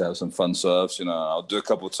lucky to have some fun surfs, I'll do a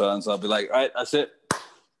couple of turns. I'll be like, all right, that's it.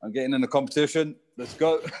 I'm getting in the competition. Let's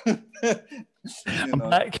go. I'm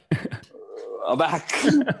back. I'm back.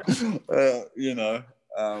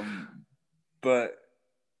 But,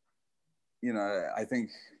 I think,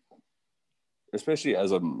 especially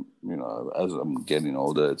as I'm getting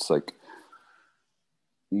older, it's like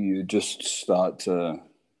you just start to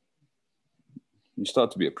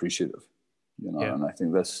be appreciative, Yeah. and I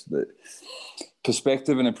think that's the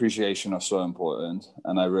perspective and appreciation are so important.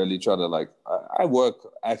 And I really try to I work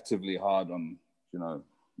actively hard on,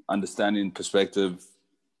 understanding perspective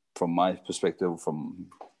from my perspective, from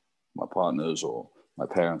my partners or my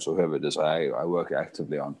parents or whoever it is. I work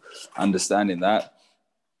actively on understanding that.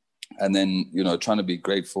 And then, trying to be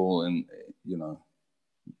grateful and,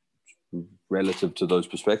 relative to those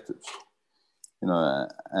perspectives,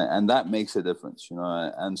 and that makes a difference,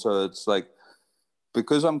 And so it's like,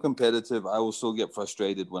 because I'm competitive, I will still get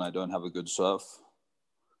frustrated when I don't have a good surf.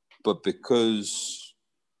 But because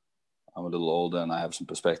I'm a little older and I have some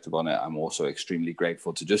perspective on it, I'm also extremely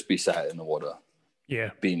grateful to just be sat in the water.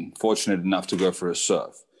 Yeah. Being fortunate enough to go for a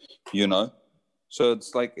surf, So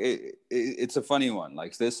it's like, it's a funny one.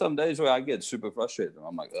 Like, there's some days where I get super frustrated and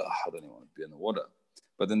I'm like, I don't even want to be in the water.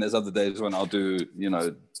 But then there's other days when I'll do,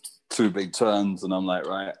 2 big turns and I'm like,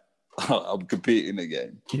 right, I'm competing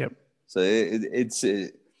again. Yep. So it's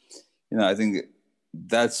I think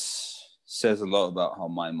that says a lot about how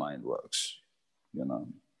my mind works,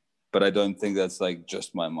 But I don't think that's like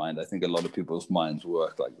just my mind. I think a lot of people's minds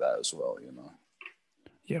work like that as well,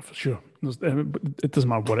 Yeah, for sure. It doesn't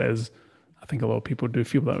matter what it is. I think a lot of people do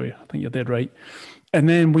feel that way. I think you're dead right. And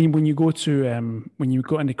then when you go to when you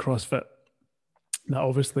got into CrossFit, that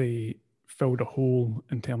obviously filled a hole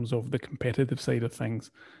in terms of the competitive side of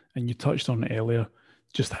things. And you touched on it earlier,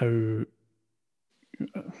 just how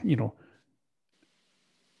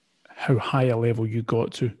how high a level you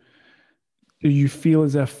got to. Do you feel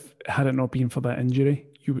as if, had it not been for that injury,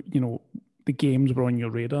 the games were on your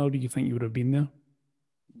radar? Do you think you would have been there?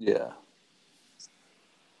 Yeah,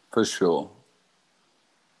 for sure.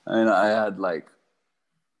 I mean, I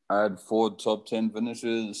had 4 top 10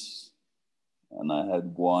 finishes, and I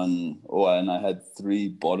had 3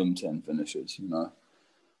 bottom 10 finishes.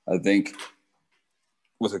 I think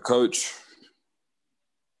with a coach,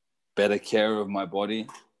 better care of my body.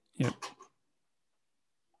 Yep.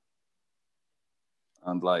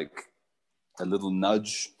 And a little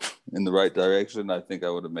nudge in the right direction, I think I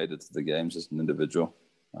would have made it to the games as an individual.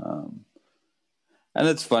 And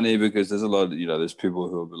it's funny because there's a lot of, there's people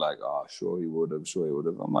who will be like, oh, sure he would have.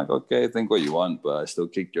 I'm like, okay, think what you want, but I still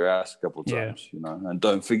kicked your ass a couple of times, and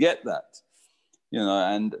don't forget that,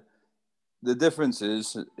 and the difference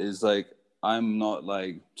is like, I'm not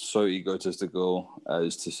like so egotistical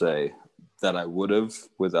as to say that I would have,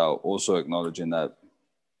 without also acknowledging that,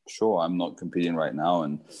 sure, I'm not competing right now.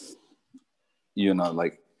 And,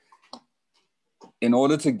 in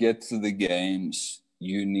order to get to the games,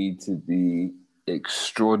 you need to be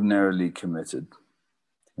extraordinarily committed.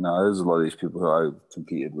 There's a lot of these people who I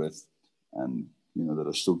competed with and, that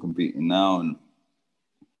are still competing now. And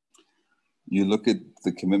you look at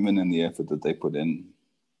the commitment and the effort that they put in,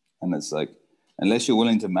 and it's like, unless you're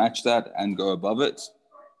willing to match that and go above it,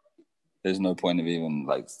 there's no point of even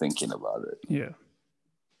thinking about it. Yeah.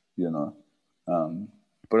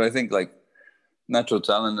 But I think natural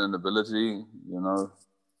talent and ability,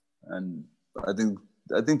 and I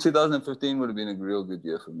think 2015 would have been a real good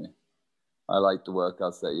year for me. I liked the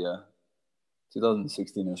workouts that year.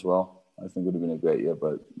 2016 as well, I think would have been a great year,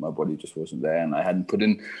 but my body just wasn't there, and I hadn't put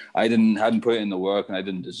in the work, and I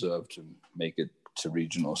didn't deserve to make it to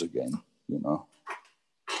regionals again. But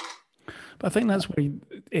I think that's why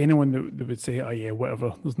anyone that would say, oh yeah,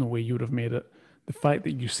 whatever, there's no way you would have made it. The fact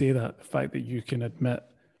that you say that, the fact that you can admit,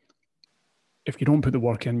 if you don't put the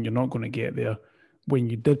work in, you're not going to get there. When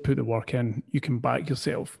you did put the work in, you can back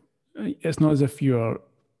yourself. It's not as if you're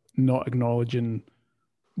not acknowledging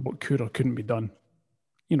what could or couldn't be done.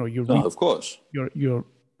 Of course. You're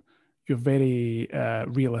very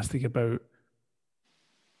realistic about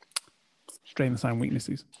strengths and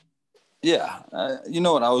weaknesses. Yeah. You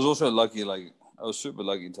know what? I was also lucky, I was super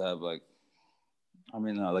lucky to have, the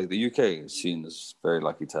UK scene is very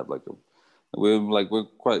lucky to have, we're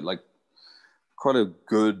quite a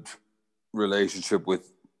good relationship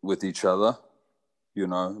with each other,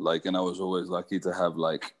 and I was always lucky to have,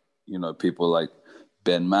 people like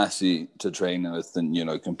Ben Massey to train with and,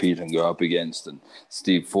 compete and go up against, and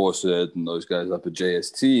Steve Fawcett and those guys up at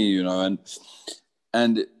JST,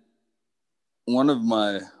 and one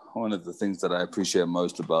of the things that I appreciate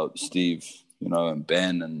most about Steve, and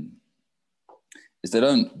Ben, and is they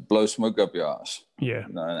don't blow smoke up your ass. Yeah.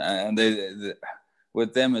 And they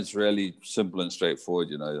with them, it's really simple and straightforward.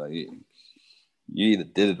 Like you either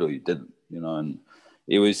did it or you didn't. And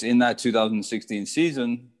it was in that 2016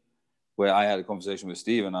 season where I had a conversation with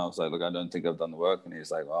Steve, and I was like, look, I don't think I've done the work. And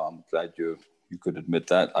he's like, well, I'm glad you could admit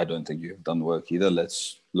that. I don't think you've done the work either.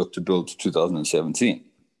 Let's look to build to 2017.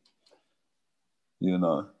 And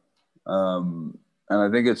I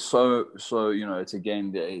think it's so it's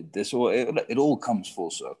again, it all comes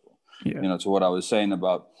full circle. Yeah. To what I was saying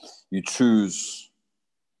about you choose,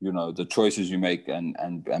 the choices you make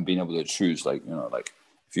and being able to choose, like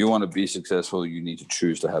if you want to be successful, you need to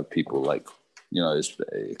choose to have people like,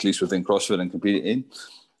 at least within CrossFit and competing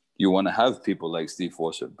you want to have people like Steve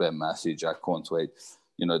Fawcett, Ben Massey, Jack Cornthwaite.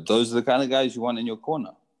 Those are the kind of guys you want in your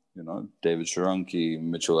corner. David Sharonke,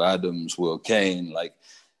 Mitchell Adams, Will Kane, like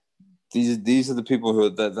these are the people who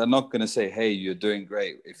they're not going to say, hey, you're doing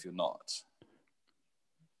great if you're not.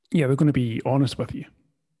 Yeah, they're going to be honest with you.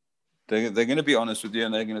 They're going to be honest with you,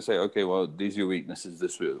 and they're going to say, okay, well, these are your weaknesses.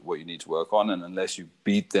 This is what you need to work on. And unless you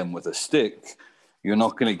beat them with a stick, you're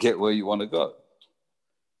not going to get where you want to go.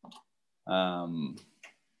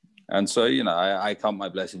 And so, I count my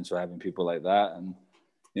blessings for having people like that. And,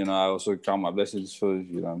 I also count my blessings for,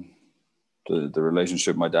 the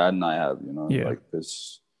relationship my dad and I have,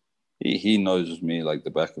 because he knows me like the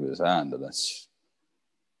back of his hand. And that's,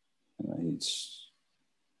 he's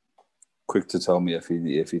quick to tell me if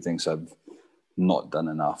he thinks I've not done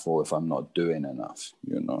enough or if I'm not doing enough,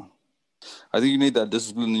 I think you need that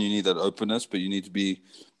discipline and you need that openness, but you need to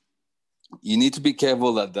be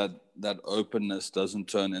careful that openness doesn't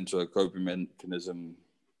turn into a coping mechanism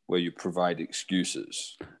where you provide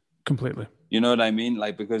excuses. Completely. You know what I mean?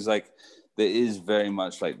 Like, because like there is very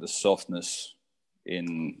much like the softness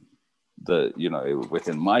in the,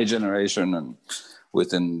 within my generation and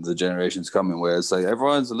within the generations coming, where it's like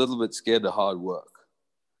everyone's a little bit scared of hard work.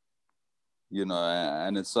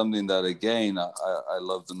 And it's something that, again, I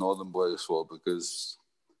love the Northern boys for, because,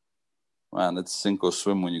 man, it's sink or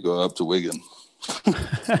swim when you go up to Wigan.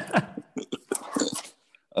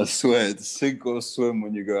 I swear, it's sink or swim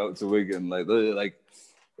when you go out to Wigan.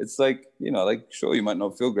 It's like, sure, you might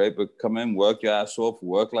not feel great, but come in, work your ass off,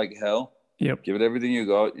 work like hell. Yep. Give it everything you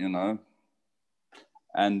got,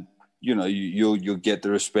 and, you'll get the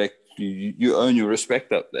respect. You earn your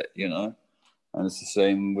respect up there, And it's the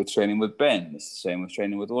same with training with Ben. It's the same with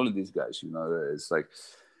training with all of these guys. It's like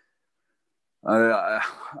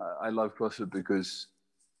I love CrossFit because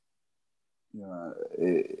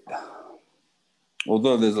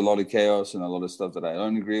although there's a lot of chaos and a lot of stuff that I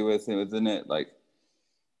don't agree with within it, like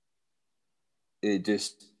it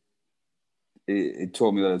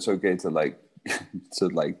taught me that it's okay to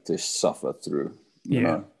just suffer through, you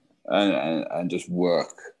know, and just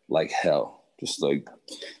work like hell, just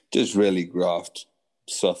really graft,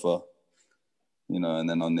 suffer, and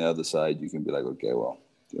then on the other side you can be like, okay, well,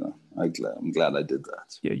 I'm glad I did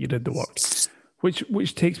that. Yeah, you did the work.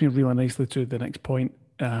 Which takes me really nicely to the next point.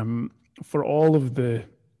 For all of the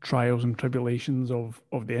trials and tribulations of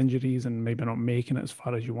the injuries and maybe not making it as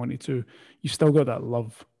far as you wanted to, you still got that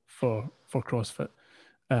love for CrossFit.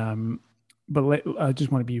 But I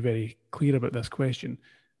just want to be very clear about this question.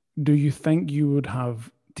 Do you think you would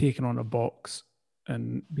have taken on a box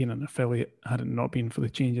and been an affiliate had it not been for the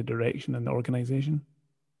change of direction in the organization?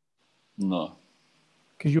 No.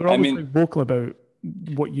 Because you were always vocal about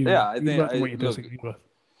what you what you disagree with.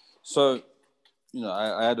 So,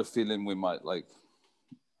 I had a feeling we might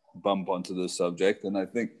bump onto this subject, and I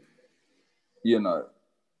think,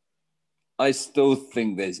 I still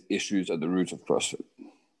think there's issues at the root of CrossFit.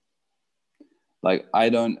 Like, I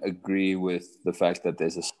don't agree with the fact that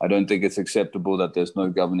I don't think it's acceptable that there's no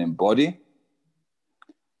governing body.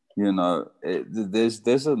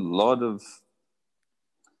 There's a lot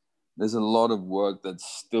of work that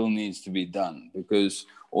still needs to be done, because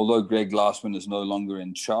although Greg Glassman is no longer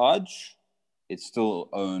in charge, it's still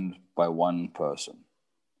owned by one person,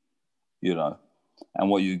 and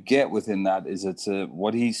what you get within that is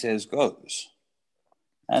what he says goes.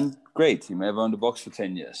 And great, he may have owned a box for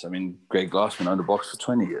 10 years. I mean, Greg Glassman owned a box for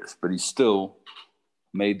 20 years, but he still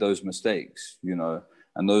made those mistakes,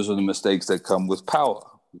 and those are the mistakes that come with power.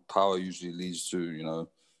 Power usually leads to,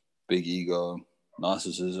 big ego,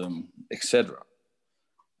 narcissism, etc.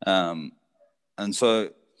 And so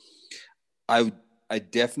I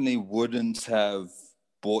definitely wouldn't have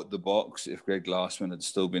bought the box if Greg Glassman had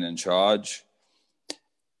still been in charge.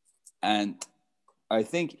 And I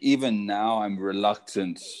think even now I'm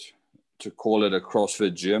reluctant to call it a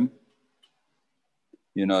CrossFit gym,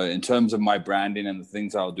 You know, in terms of my branding and the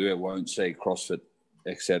things I'll do, it won't say CrossFit,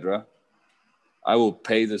 etc. I will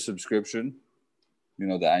pay the subscription, you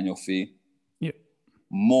know, the annual fee, Yeah.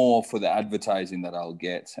 more for the advertising that I'll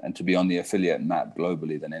get and to be on the affiliate map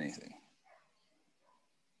globally than anything.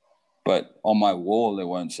 But on my wall, it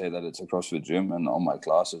won't say that it's a CrossFit gym, and on my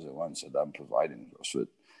classes, it won't say that I'm providing CrossFit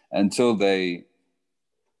until they,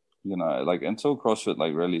 you know, like until CrossFit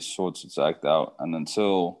like really sorts its act out, and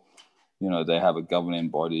until, you know, they have a governing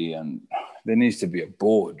body, and there needs to be a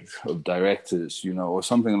board of directors, you know, or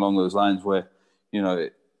something along those lines where, you know,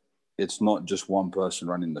 it's not just one person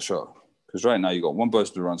running the show. Because right now you got one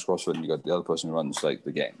person who runs CrossFit and you got the other person who runs like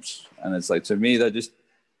the games, and it's like, to me, that just,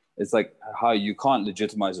 it's like how you can't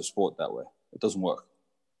legitimize a sport that way. It doesn't work.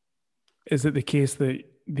 Is it the case that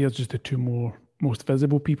they're just the two most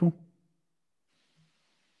visible people?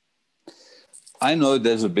 I know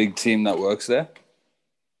there's a big team that works there,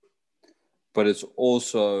 but it's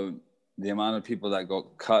also the amount of people that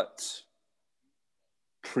got cut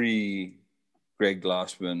pre Greg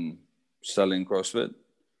Glassman selling CrossFit.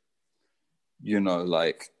 You know,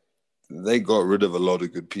 like they got rid of a lot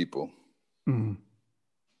of good people. Mm.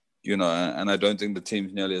 You know, and I don't think the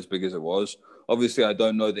team's nearly as big as it was. Obviously, I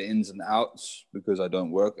don't know the ins and outs because I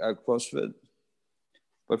don't work at CrossFit.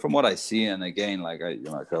 But from what I see, and again, like I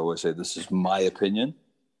always say, this is my opinion.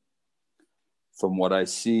 From what I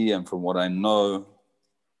see and from what I know,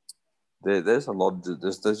 there's just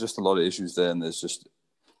a lot of issues there, and there's just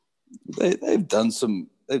they've done some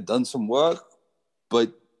work,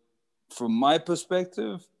 but from my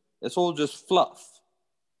perspective, it's all just fluff.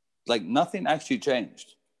 Like nothing actually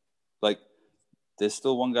changed. Like there's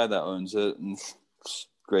still one guy that owns it, and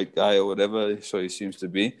great guy or whatever, so he seems to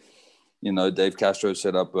be. You know, Dave Castro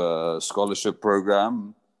set up a scholarship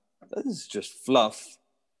program. That is just fluff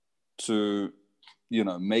to, you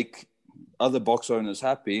know, make other box owners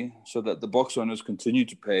happy so that the box owners continue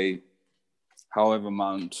to pay however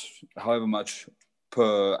much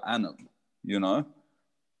per annum, you know?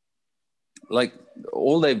 Like,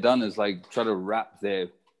 all they've done is, like, try to wrap their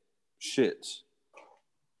shit.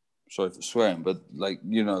 Sorry for swearing, but, like,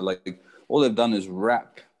 you know, like, all they've done is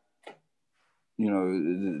wrap, you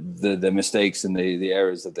know, the mistakes and the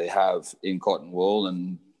errors that they have in cotton wool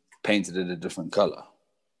and painted it a different color.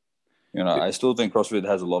 You know, I still think CrossFit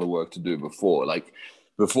has a lot of work to do before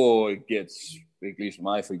it gets, at least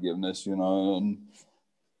my forgiveness, you know, and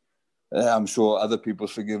I'm sure other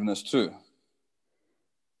people's forgiveness too.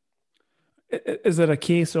 Is there a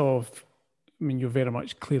case of, I mean, you're very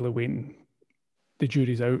much clearly waiting, the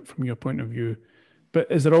jury's out from your point of view,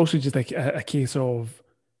 but is there also just a case of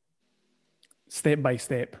step by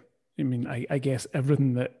step? I mean, I guess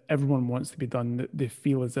everything that everyone wants to be done, that they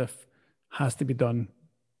feel as if has to be done,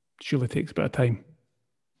 surely takes a bit of time.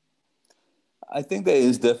 I think there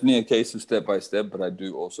is definitely a case of step by step, but I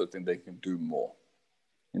do also think they can do more.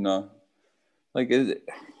 You know, like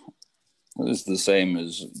it's the same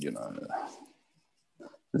as, you know,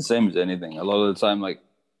 the same as anything. A lot of the time, like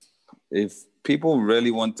if people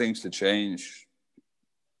really want things to change,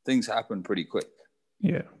 things happen pretty quick.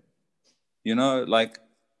 Yeah. You know, like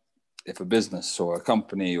if a business or a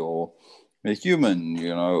company or a human,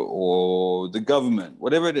 you know, or the government,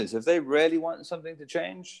 whatever it is, if they really want something to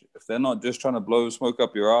change, if they're not just trying to blow smoke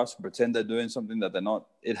up your ass and pretend they're doing something that they're not,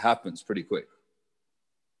 it happens pretty quick.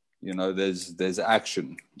 You know, there's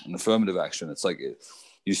action, an affirmative action. It's like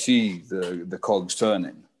you see the cogs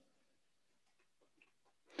turning.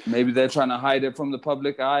 Maybe they're trying to hide it from the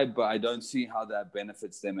public eye, but I don't see how that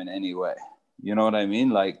benefits them in any way. You know what I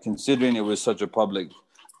mean? Like, considering it was such a public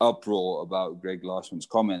uproar about Greg Glassman's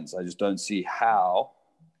comments, I just don't see how,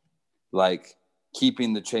 like,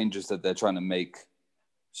 keeping the changes that they're trying to make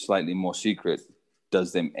slightly more secret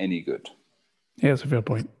does them any good. Yeah, that's a fair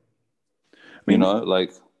point. I mean, you know,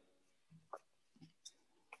 like,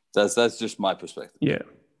 that's just my perspective. Yeah.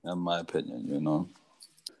 And my opinion, you know.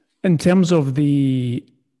 In terms of the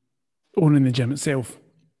owning the gym itself,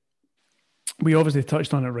 we obviously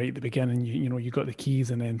touched on it right at the beginning. You know, you got the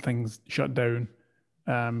keys and then things shut down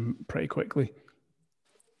pretty quickly.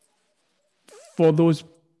 For those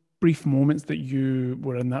brief moments that you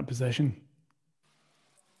were in that position,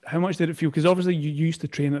 how much did it feel? Because obviously you used to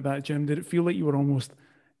train at that gym. Did it feel like you were almost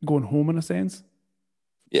going home in a sense?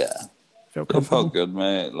 Yeah. Felt comfortable? It felt good,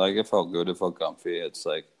 mate. Like, it felt good. It felt comfy. It's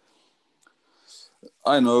like,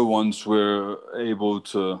 I know once we're able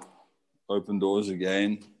to open doors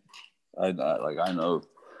again, I know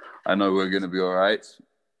we're gonna be all right.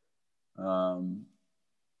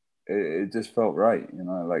 It just felt right, you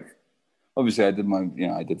know. Like, obviously, I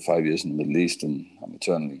did 5 years in the Middle East, and I'm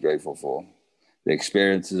eternally grateful for the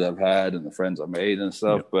experiences I've had and the friends I made and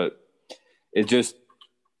stuff. But it just,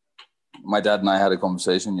 my dad and I had a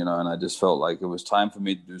conversation, you know, and I just felt like it was time for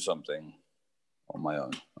me to do something on my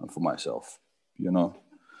own and for myself, you know.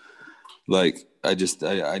 Like I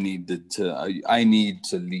need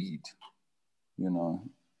to lead, you know,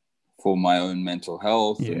 for my own mental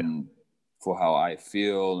health and for how I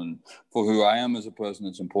feel and for who I am as a person.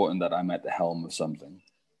 It's important that I'm at the helm of something,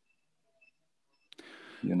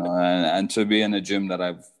 you know, and to be in a gym that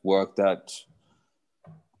I've worked at,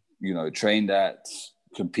 you know, trained at,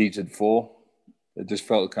 competed for, it just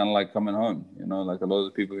felt kind of like coming home, you know, like a lot of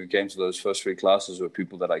the people who came to those first 3 classes were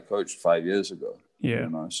people that I coached 5 years ago. Yeah. You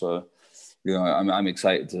know, so, you know, I'm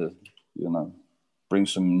excited to, you know, bring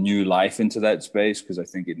some new life into that space because I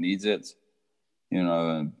think it needs it, you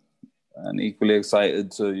know, and equally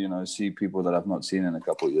excited to, you know, see people that I've not seen in a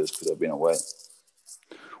couple of years because I've been away.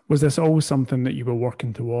 Was this always something that you were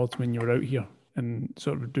working towards when you were out here and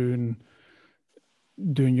sort of doing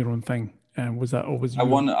your own thing? And was that always I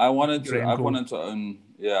wanted to own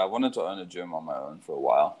a gym on my own for a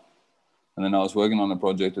while. And then I was working on a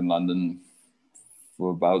project in London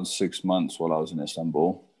for about 6 months while I was in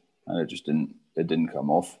Istanbul, and it didn't come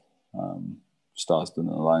off. Stars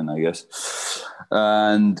didn't align, I guess.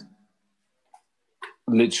 And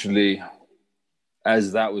literally,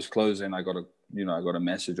 as that was closing, I got a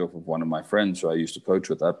message off of one of my friends who I used to coach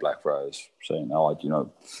with at Blackfriars saying, "Oh, you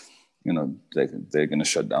know, they're going to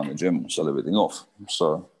shut down the gym, sell everything off."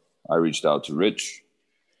 So I reached out to Rich,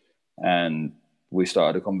 and we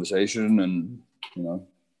started a conversation, and you know,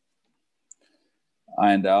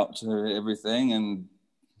 ironed out everything, and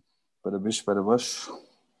better bish, better bush.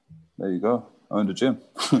 There you go. Owned a gym.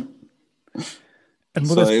 And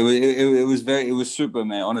so it was super,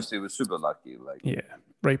 man. Honestly, it was super lucky. Like,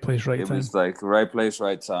 right place, right time. It was like right place,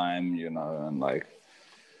 right time, you know, and like,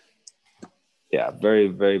 very,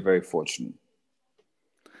 very, very fortunate.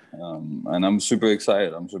 And I'm super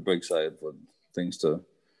excited. I'm super excited for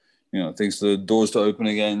doors to open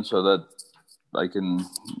again so that I can,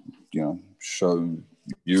 you know, show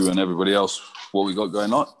you and everybody else what we got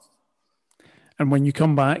going on. And when you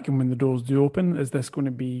come back and when the doors do open, is this going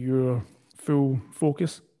to be your full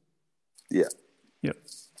focus? Yeah. Yep.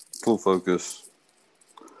 Full focus.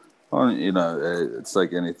 On, you know, it's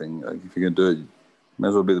like anything. Like if you can do it, you may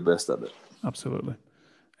as well be the best at it. Absolutely.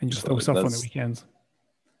 And you still surf on the weekends.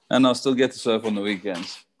 And I'll still get to surf on the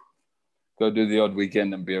weekends. Go do the odd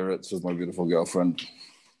weekend in Biarritz with my beautiful girlfriend.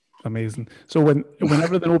 Amazing. So when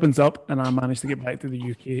everything opens up and I manage to get back to the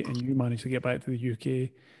UK and you manage to get back to the UK,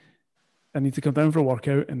 I need to come down for a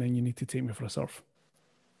workout and then you need to take me for a surf.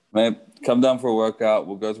 Mate, come down for a workout.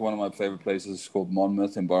 We'll go to one of my favorite places called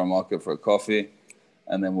Monmouth in Borough Market for a coffee,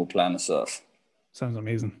 and then we'll plan a surf. Sounds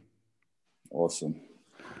amazing. Awesome.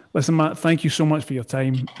 Listen, Matt, thank you so much for your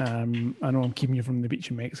time. I know I'm keeping you from the beach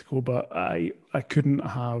in Mexico, but I couldn't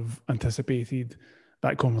have anticipated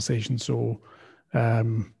that conversation. So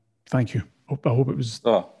thank you. I hope it was...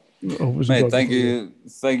 mate, thank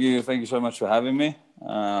you so much for having me.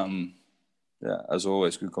 As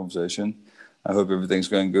always, good conversation. I hope everything's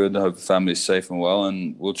going good. I hope the family's safe and well,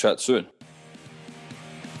 and we'll chat soon.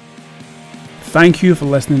 Thank you for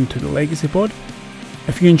listening to the Legacy Pod.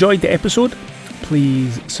 If you enjoyed the episode,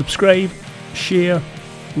 please subscribe, share,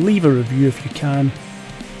 leave a review if you can,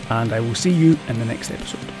 and I will see you in the next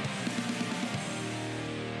episode.